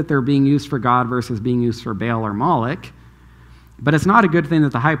good that they're being used for God versus being used for Baal or Moloch, but it's not a good thing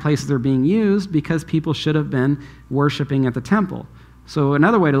that the high places are being used because people should have been worshiping at the temple. So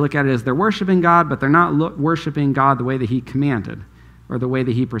another way to look at it is they're worshiping God, but they're not worshiping God the way that he commanded or the way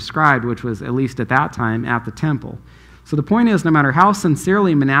that he prescribed, which was, at least at that time, at the temple. So the point is, no matter how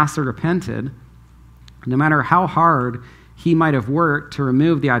sincerely Manasseh repented, no matter how hard he might have worked to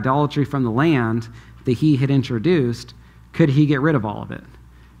remove the idolatry from the land that he had introduced, could he get rid of all of it?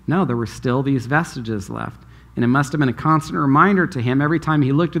 No, there were still these vestiges left. And it must have been a constant reminder to him every time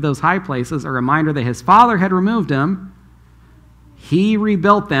he looked at those high places, a reminder that his father had removed them, he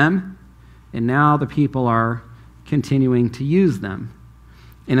rebuilt them, and now the people are continuing to use them.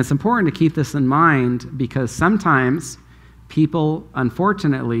 And it's important to keep this in mind because sometimes people,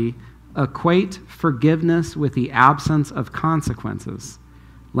 unfortunately, equate forgiveness with the absence of consequences.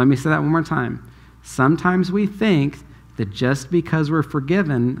 Let me say that one more time. Sometimes we think that just because we're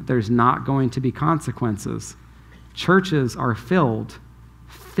forgiven, there's not going to be consequences. Churches are filled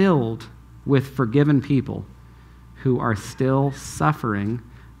with forgiven people who are still suffering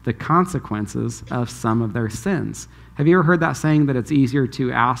the consequences of some of their sins. Have you ever heard that saying that it's easier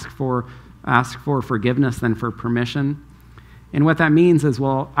to ask for forgiveness than for permission? And what that means is,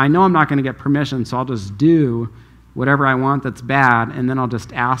 well, I know I'm not going to get permission, so I'll just do whatever I want that's bad, and then I'll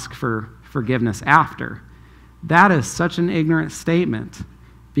just ask for forgiveness after. That is such an ignorant statement,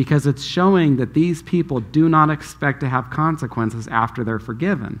 because it's showing that these people do not expect to have consequences after they're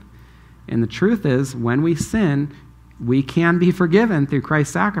forgiven. And the truth is, when we sin, we can be forgiven through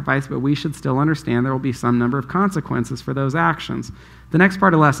Christ's sacrifice, but we should still understand there will be some number of consequences for those actions. The next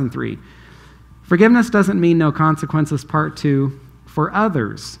part of lesson 3. Forgiveness doesn't mean no consequences. Part 2, for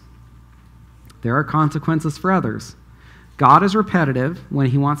others. There are consequences for others. God is repetitive when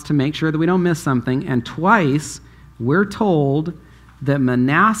he wants to make sure that we don't miss something, and twice we're told that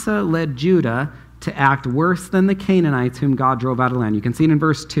Manasseh led Judah to act worse than the Canaanites whom God drove out of the land. You can see it in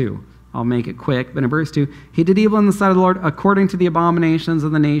verse 2. I'll make it quick, but in verse 2, he did evil in the sight of the Lord according to the abominations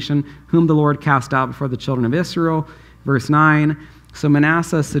of the nation whom the Lord cast out before the children of Israel. Verse 9, so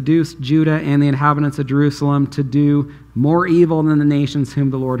Manasseh seduced Judah and the inhabitants of Jerusalem to do more evil than the nations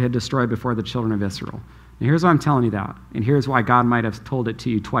whom the Lord had destroyed before the children of Israel. And here's why I'm telling you that, and here's why God might have told it to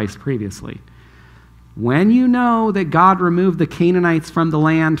you twice previously. When you know that God removed the Canaanites from the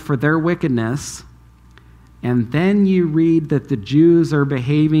land for their wickedness, and then you read that the Jews are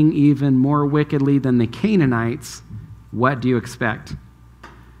behaving even more wickedly than the Canaanites, what do you expect?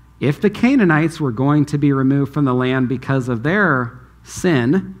 If the Canaanites were going to be removed from the land because of their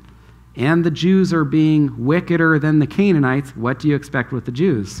sin, and the Jews are being wickeder than the Canaanites, what do you expect with the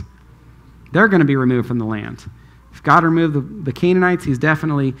Jews? They're going to be removed from the land. If God removed the Canaanites, he's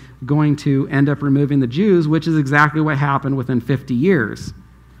definitely going to end up removing the Jews, which is exactly what happened within 50 years.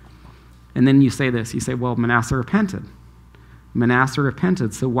 And then you say this, you say, well, Manasseh repented. Manasseh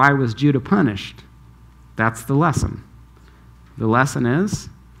repented, so why was Judah punished? That's the lesson. The lesson is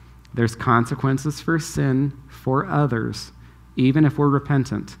there's consequences for sin for others, even if we're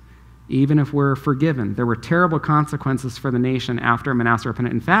repentant, even if we're forgiven. There were terrible consequences for the nation after Manasseh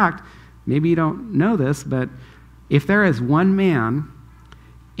repented. In fact, maybe you don't know this, but if there is one man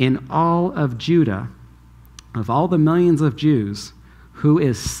in all of Judah, of all the millions of Jews, who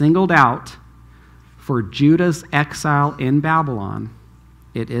is singled out for Judah's exile in Babylon,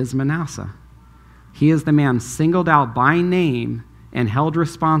 it is Manasseh. He is the man singled out by name and held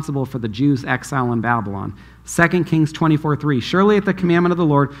responsible for the Jews' exile in Babylon. 2 Kings 24:3. Surely at the commandment of the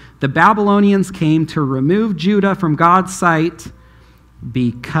Lord, the Babylonians came to remove Judah from God's sight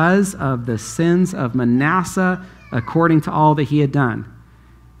because of the sins of Manasseh, according to all that he had done.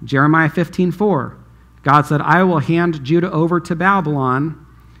 Jeremiah 15:4. God said, I will hand Judah over to Babylon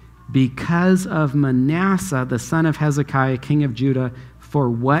because of Manasseh, the son of Hezekiah, king of Judah, for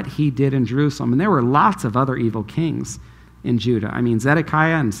what he did in Jerusalem. And there were lots of other evil kings in Judah. I mean,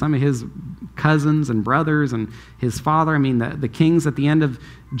 Zedekiah and some of his cousins and brothers and his father. I mean, the kings at the end of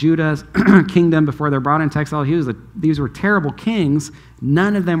Judah's kingdom before they're brought into exile, these were terrible kings.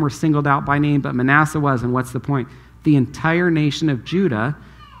 None of them were singled out by name, but Manasseh was. And what's the point? The entire nation of Judah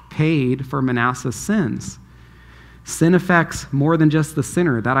paid for Manasseh's sins. Sin affects more than just the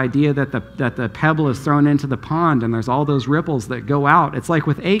sinner. That idea that the pebble is thrown into the pond and there's all those ripples that go out. It's like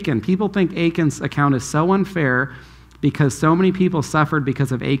with Achan. People think Achan's account is so unfair because so many people suffered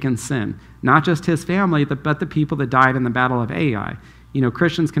because of Achan's sin. Not just his family, but the people that died in the battle of Ai. You know,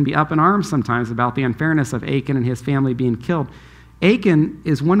 Christians can be up in arms sometimes about the unfairness of Achan and his family being killed. Achan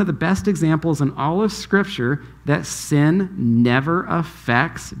is one of the best examples in all of Scripture that sin never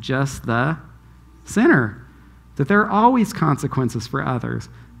affects just the sinner, that there are always consequences for others.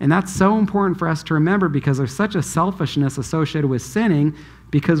 And that's so important for us to remember because there's such a selfishness associated with sinning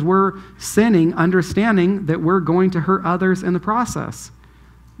because we're sinning understanding that we're going to hurt others in the process.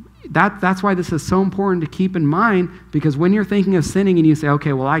 That's why this is so important to keep in mind, because when you're thinking of sinning and you say,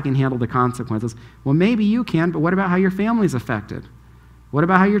 okay, well, I can handle the consequences. Well, maybe you can, but what about how your family's affected? What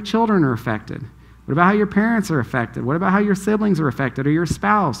about how your children are affected? What about how your parents are affected? What about how your siblings are affected, or your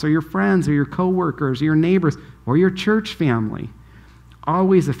spouse, or your friends, or your coworkers, or your neighbors, or your church family?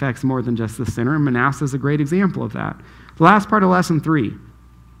 Always affects more than just the sinner, and Manasseh is a great example of that. The last part of lesson 3.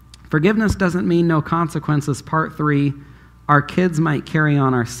 Forgiveness doesn't mean no consequences. Part 3. Our kids might carry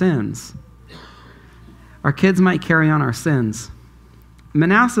on our sins. Our kids might carry on our sins.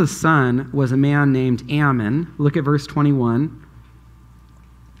 Manasseh's son was a man named Ammon. Look at verse 21.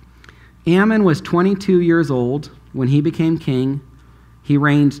 Ammon was 22 years old when he became king. He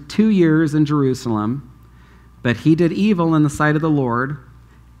reigned 2 years in Jerusalem, but he did evil in the sight of the Lord,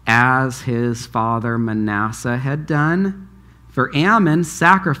 as his father Manasseh had done. For Ammon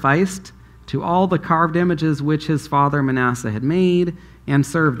sacrificed to all the carved images which his father Manasseh had made and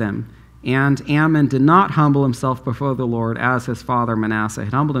served them. And Ammon did not humble himself before the Lord as his father Manasseh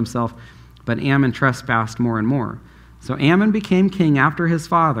had humbled himself, but Ammon trespassed more and more. So Ammon became king after his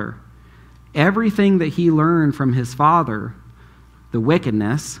father. Everything that he learned from his father, the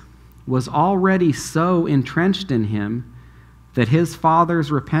wickedness, was already so entrenched in him that his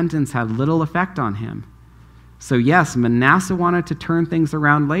father's repentance had little effect on him. So yes, Manasseh wanted to turn things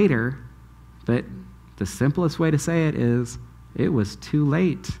around later, but the simplest way to say it is, it was too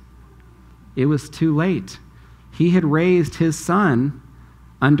late. It was too late. He had raised his son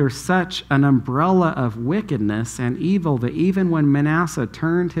under such an umbrella of wickedness and evil that even when Manasseh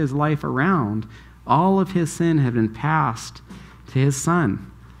turned his life around, all of his sin had been passed to his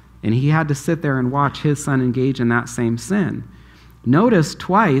son. And he had to sit there and watch his son engage in that same sin. Notice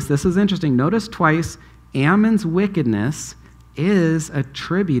twice, this is interesting, notice twice Ammon's wickedness is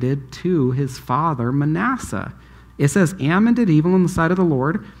attributed to his father Manasseh. It says, Ammon did evil in the sight of the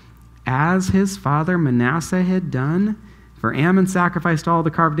Lord, as his father Manasseh had done. For Ammon sacrificed all the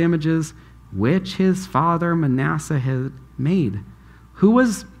carved images which his father Manasseh had made. Who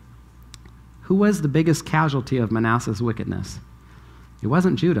was the biggest casualty of Manasseh's wickedness? It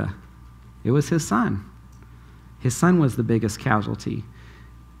wasn't Judah. It was his son. His son was the biggest casualty.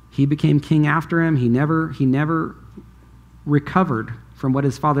 He became king after him. He never recovered from what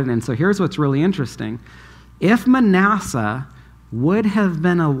his father did. And so here's what's really interesting. If Manasseh would have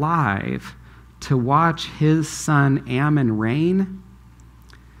been alive to watch his son Ammon reign,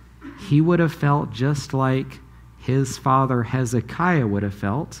 he would have felt just like his father Hezekiah would have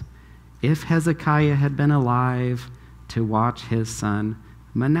felt if Hezekiah had been alive to watch his son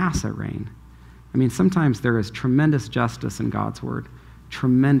Manasseh reign. I mean, sometimes there is tremendous justice in God's word,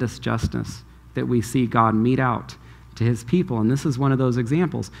 tremendous justice that we see God mete out to his people, and this is one of those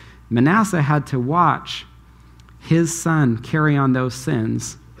examples. Manasseh had to watch his son carry on those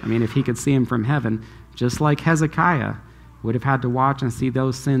sins. I mean, if he could see him from heaven, just like Hezekiah would have had to watch and see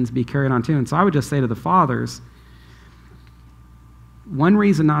those sins be carried on too. And so I would just say to the fathers, one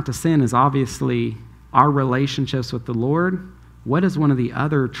reason not to sin is obviously our relationships with the Lord. What is one of the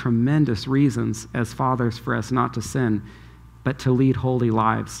other tremendous reasons as fathers for us not to sin, but to lead holy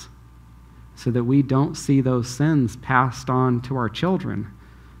lives so that we don't see those sins passed on to our children,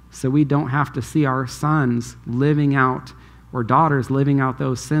 so we don't have to see our sons living out or daughters living out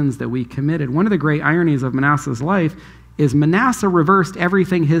those sins that we committed. One of the great ironies of Manasseh's life is Manasseh reversed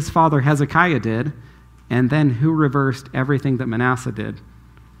everything his father Hezekiah did, and then who reversed everything that Manasseh did?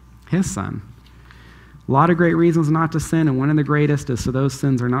 His son. A lot of great reasons not to sin, and one of the greatest is so those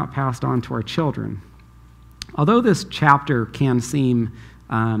sins are not passed on to our children. Although this chapter can seem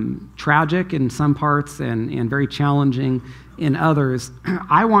tragic in some parts and very challenging in others,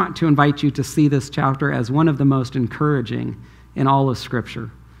 I want to invite you to see this chapter as one of the most encouraging in all of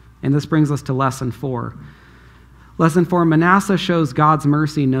Scripture. And this brings us to Lesson 4. Lesson 4, Manasseh shows God's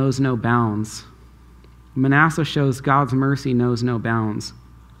mercy knows no bounds. Manasseh shows God's mercy knows no bounds.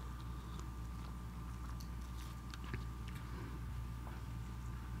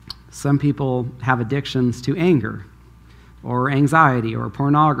 Some people have addictions to anger, or anxiety, or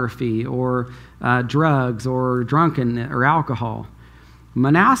pornography, or drugs, or drunkenness, or alcohol.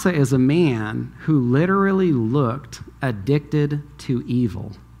 Manasseh is a man who literally looked addicted to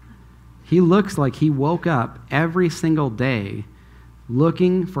evil. He looks like he woke up every single day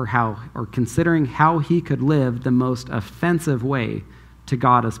looking for how, or considering how he could live the most offensive way to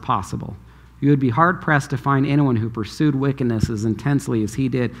God as possible. You would be hard-pressed to find anyone who pursued wickedness as intensely as he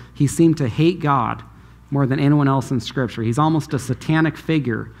did. He seemed to hate God more than anyone else in Scripture. He's almost a satanic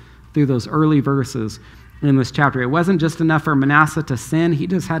figure through those early verses in this chapter. It wasn't just enough for Manasseh to sin. He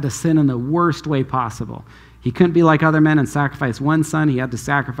just had to sin in the worst way possible. He couldn't be like other men and sacrifice one son. He had to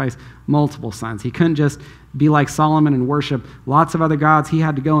sacrifice multiple sons. He couldn't just be like Solomon and worship lots of other gods. He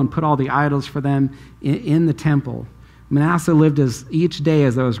had to go and put all the idols for them in the temple. Manasseh lived each day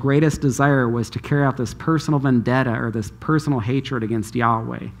as though his greatest desire was to carry out this personal vendetta or this personal hatred against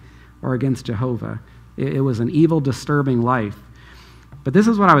Yahweh or against Jehovah. It was an evil, disturbing life. But this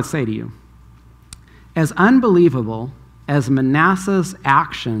is what I would say to you. As unbelievable as Manasseh's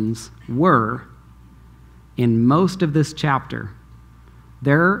actions were in most of this chapter,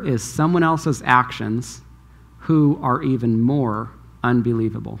 there is someone else's actions who are even more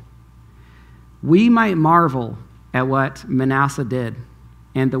unbelievable. We might marvel at what Manasseh did.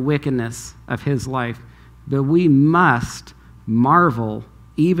 and the wickedness of his life, but we must marvel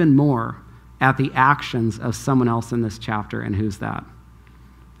even more at the actions of someone else in this chapter. And who's that?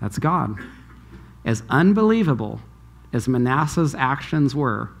 That's God. As unbelievable as Manasseh's actions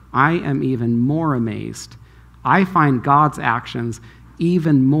were, I am even more amazed. I find God's actions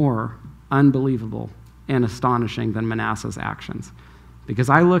even more unbelievable and astonishing than Manasseh's actions. Because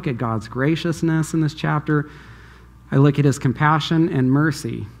I look at God's graciousness in this chapter, I look at his compassion and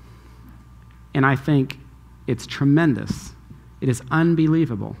mercy, and I think it's tremendous. It is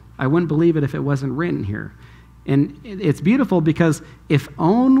unbelievable. I wouldn't believe it if it wasn't written here. And it's beautiful because if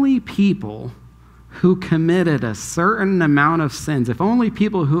only people who committed a certain amount of sins, if only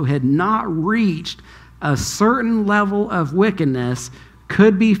people who had not reached a certain level of wickedness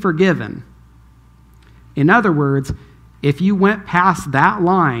could be forgiven. In other words, if you went past that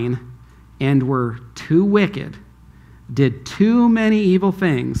line and were too wicked, did too many evil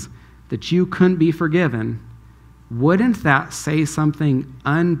things that you couldn't be forgiven, wouldn't that say something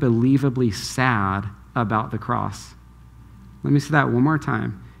unbelievably sad about the cross? Let me say that one more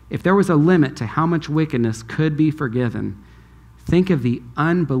time. If there was a limit to how much wickedness could be forgiven, think of the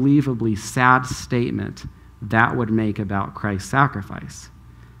unbelievably sad statement that would make about Christ's sacrifice.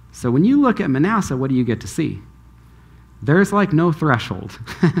 So when you look at Manasseh, what do you get to see? There's like no threshold.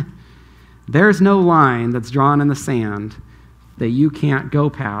 There's no line that's drawn in the sand that you can't go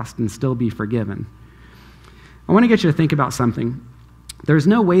past and still be forgiven. I want to get you to think about something. There's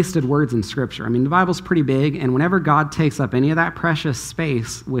no wasted words in Scripture. I mean, the Bible's pretty big, and whenever God takes up any of that precious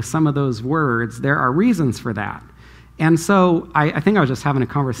space with some of those words, there are reasons for that. And so I think I was just having a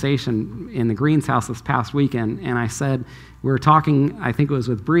conversation in the Greens house this past weekend, and I said, we were talking, I think it was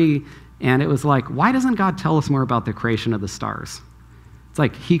with Bree, and it was like, why doesn't God tell us more about the creation of the stars? It's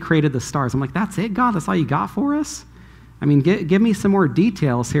like he created the stars. I'm like, that's it, God? That's all you got for us? I mean, give me some more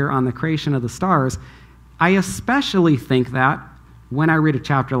details here on the creation of the stars. I especially think that when I read a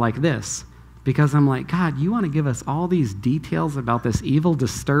chapter like this, because I'm like, God, you want to give us all these details about this evil,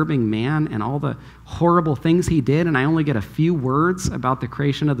 disturbing man and all the horrible things he did, and I only get a few words about the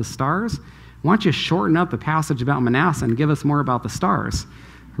creation of the stars? Why don't you shorten up the passage about Manasseh and give us more about the stars,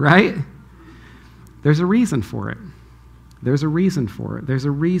 right? There's a reason for it. There's a reason for it. There's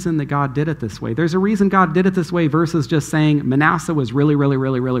a reason that God did it this way. There's a reason God did it this way versus just saying Manasseh was really, really,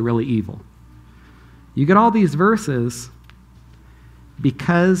 really, really, really evil. You get all these verses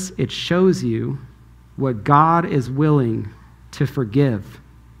because it shows you what God is willing to forgive.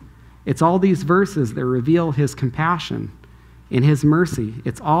 It's all these verses that reveal his compassion and his mercy.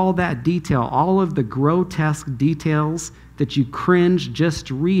 It's all that detail, all of the grotesque details that you cringe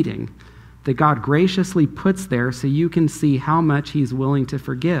just reading, that God graciously puts there so you can see how much he's willing to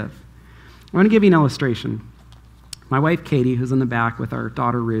forgive. I want to give you an illustration. My wife, Katie, who's in the back with our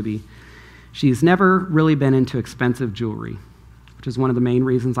daughter, Ruby, she's never really been into expensive jewelry, which is one of the main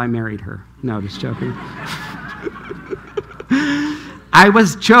reasons I married her. No, just joking. I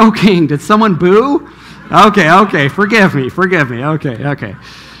was joking. Did someone boo? Okay, forgive me. Okay.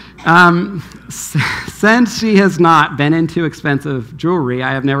 Since she has not been into expensive jewelry,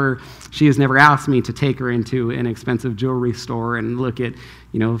 she has never asked me to take her into an expensive jewelry store and look at,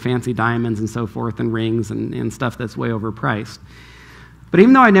 fancy diamonds and so forth and rings and stuff that's way overpriced. But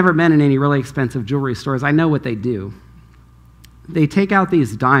even though I've never been in any really expensive jewelry stores, I know what they do. They take out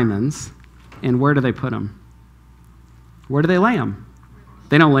these diamonds, and where do they put them? Where do they lay them?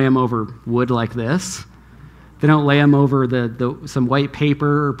 They don't lay them over wood like this. They don't lay them over some white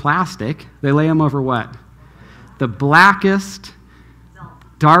paper or plastic. They lay them over what? The blackest,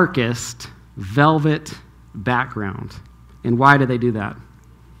 darkest velvet background. And why do they do that?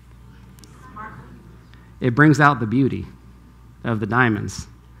 It brings out the beauty of the diamonds.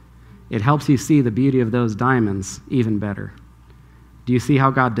 It helps you see the beauty of those diamonds even better. Do you see how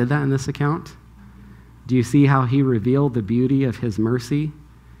God did that in this account? Do you see how he revealed the beauty of his mercy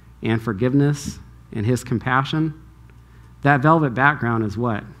and forgiveness and his compassion? That velvet background is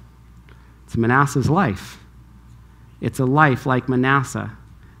what? It's Manasseh's life. It's a life like Manasseh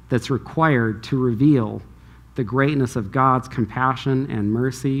that's required to reveal the greatness of God's compassion and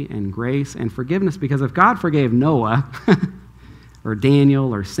mercy and grace and forgiveness. Because if God forgave Noah or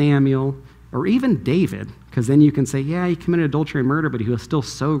Daniel or Samuel or even David, because then you can say, yeah, he committed adultery and murder, but he was still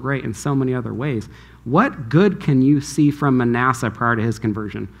so great in so many other ways. What good can you see from Manasseh prior to his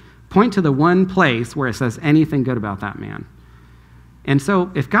conversion? Point to the one place where it says anything good about that man. And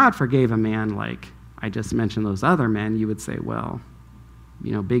so if God forgave a man like I just mentioned those other men, you would say, well,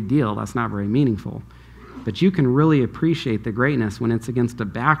 big deal. That's not very meaningful. But you can really appreciate the greatness when it's against a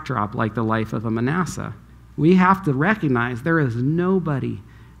backdrop like the life of a Manasseh. We have to recognize there is nobody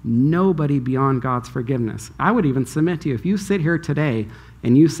beyond God's forgiveness. I would even submit to you, if you sit here today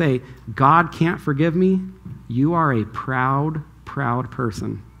and you say, God can't forgive me, you are a proud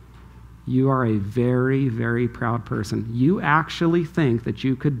person. You are a very, very proud person. You actually think that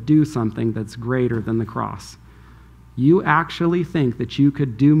you could do something that's greater than the cross. You actually think that you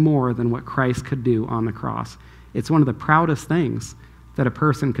could do more than what Christ could do on the cross. It's one of the proudest things that a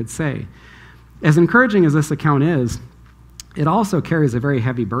person could say. As encouraging as this account is, it also carries a very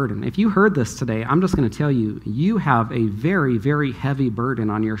heavy burden. If you heard this today, I'm just going to tell you, you have a very, very heavy burden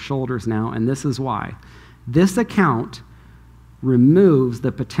on your shoulders now, and this is why. This account removes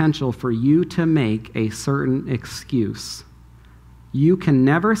the potential for you to make a certain excuse. You can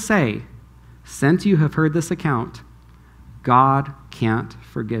never say, since you have heard this account, God can't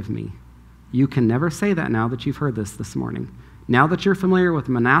forgive me. You can never say that now that you've heard this morning. Now that you're familiar with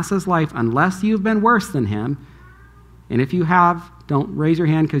Manasseh's life, unless you've been worse than him, and if you have, don't raise your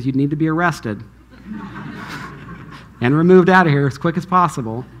hand because you'd need to be arrested and removed out of here as quick as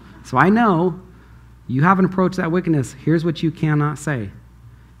possible. So I know you haven't approached that wickedness. Here's what you cannot say.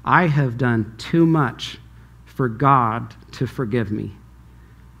 I have done too much for God to forgive me.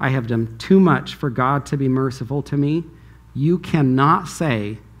 I have done too much for God to be merciful to me. You cannot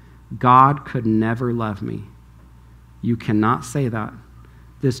say, God could never love me. You cannot say that.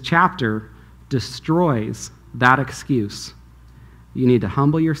 This chapter destroys that excuse. You need to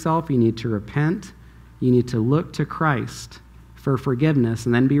humble yourself. You need to repent. You need to look to Christ for forgiveness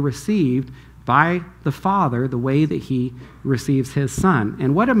and then be received by the Father the way that he receives his Son.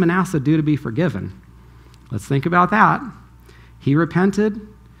 And what did Manasseh do to be forgiven? Let's think about that. He repented,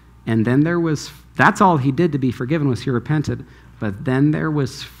 and then that's all he did to be forgiven was he repented. But then there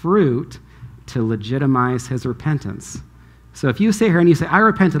was fruit to legitimize his repentance. So if you sit here and you say, I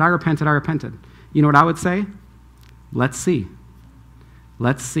repented, you know what I would say? Let's see.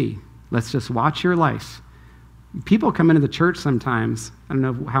 Let's just watch your life. People come into the church sometimes. I don't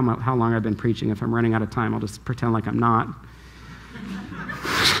know how long I've been preaching. If I'm running out of time, I'll just pretend like I'm not.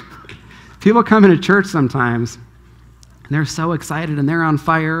 People come into church sometimes, and they're so excited, and they're on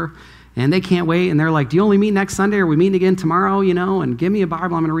fire, and they can't wait, and they're like, do you only meet next Sunday, or are we meeting again tomorrow, and give me a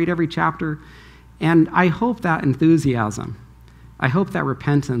Bible, I'm going to read every chapter. And I hope that enthusiasm, I hope that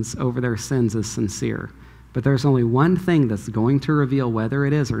repentance over their sins is sincere. But there's only one thing that's going to reveal whether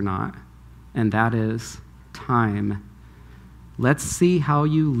it is or not, and that is time. Let's see how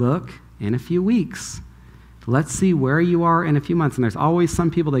you look in a few weeks. Let's see where you are in a few months. And there's always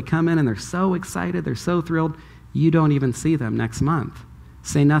some people, they come in and they're so excited, they're so thrilled, you don't even see them next month.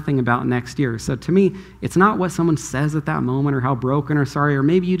 Say nothing about next year. So to me, it's not what someone says at that moment or how broken or sorry, or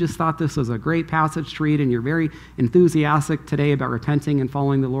maybe you just thought this was a great passage to read and you're very enthusiastic today about repenting and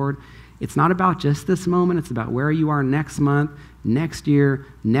following the Lord. It's not about just this moment. It's about where you are next month, next year,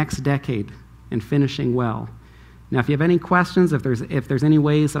 next decade, and finishing well. Now, if you have any questions, if there's any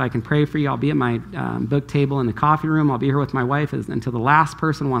ways that I can pray for you, I'll be at my book table in the coffee room. I'll be here with my wife until the last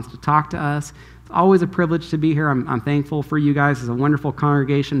person wants to talk to us. It's always a privilege to be here. I'm thankful for you guys. It's a wonderful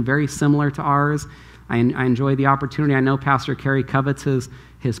congregation, very similar to ours. I enjoy the opportunity. I know Pastor Kerry covets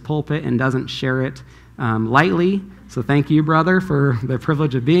his pulpit and doesn't share it lightly. So thank you, brother, for the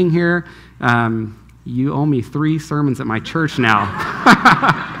privilege of being here. You owe me 3 sermons at my church now.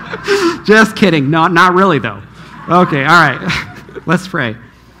 Just kidding. Not really, though. Okay, all right. Let's pray.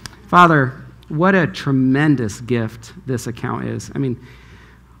 Father, what a tremendous gift this account is. I mean,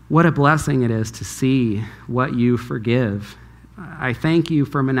 what a blessing it is to see what you forgive. I thank you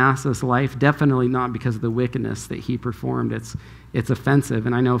for Manasseh's life, definitely not because of the wickedness that he performed. It's offensive,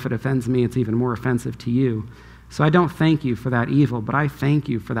 and I know if it offends me, it's even more offensive to you. So I don't thank you for that evil, but I thank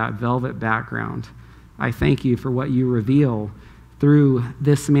you for that velvet background. I thank you for what you reveal through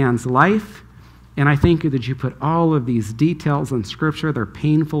this man's life, and I thank you that you put all of these details in Scripture. They're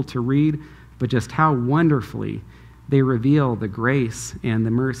painful to read, but just how wonderfully they reveal the grace and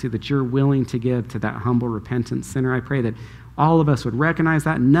the mercy that you're willing to give to that humble, repentant sinner. I pray that all of us would recognize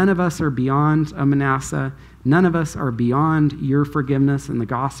that. None of us are beyond a Manasseh. None of us are beyond your forgiveness and the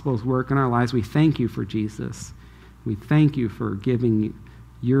gospel's work in our lives. We thank you for Jesus. We thank you for giving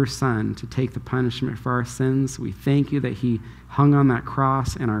your Son to take the punishment for our sins. We thank you that he hung on that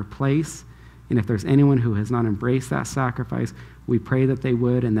cross in our place. And if there's anyone who has not embraced that sacrifice, we pray that they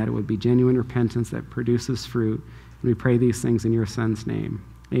would, and that it would be genuine repentance that produces fruit. And we pray these things in your Son's name.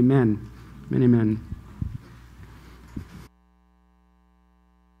 Amen. Amen. Amen.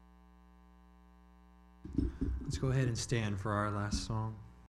 Let's go ahead and stand for our last song.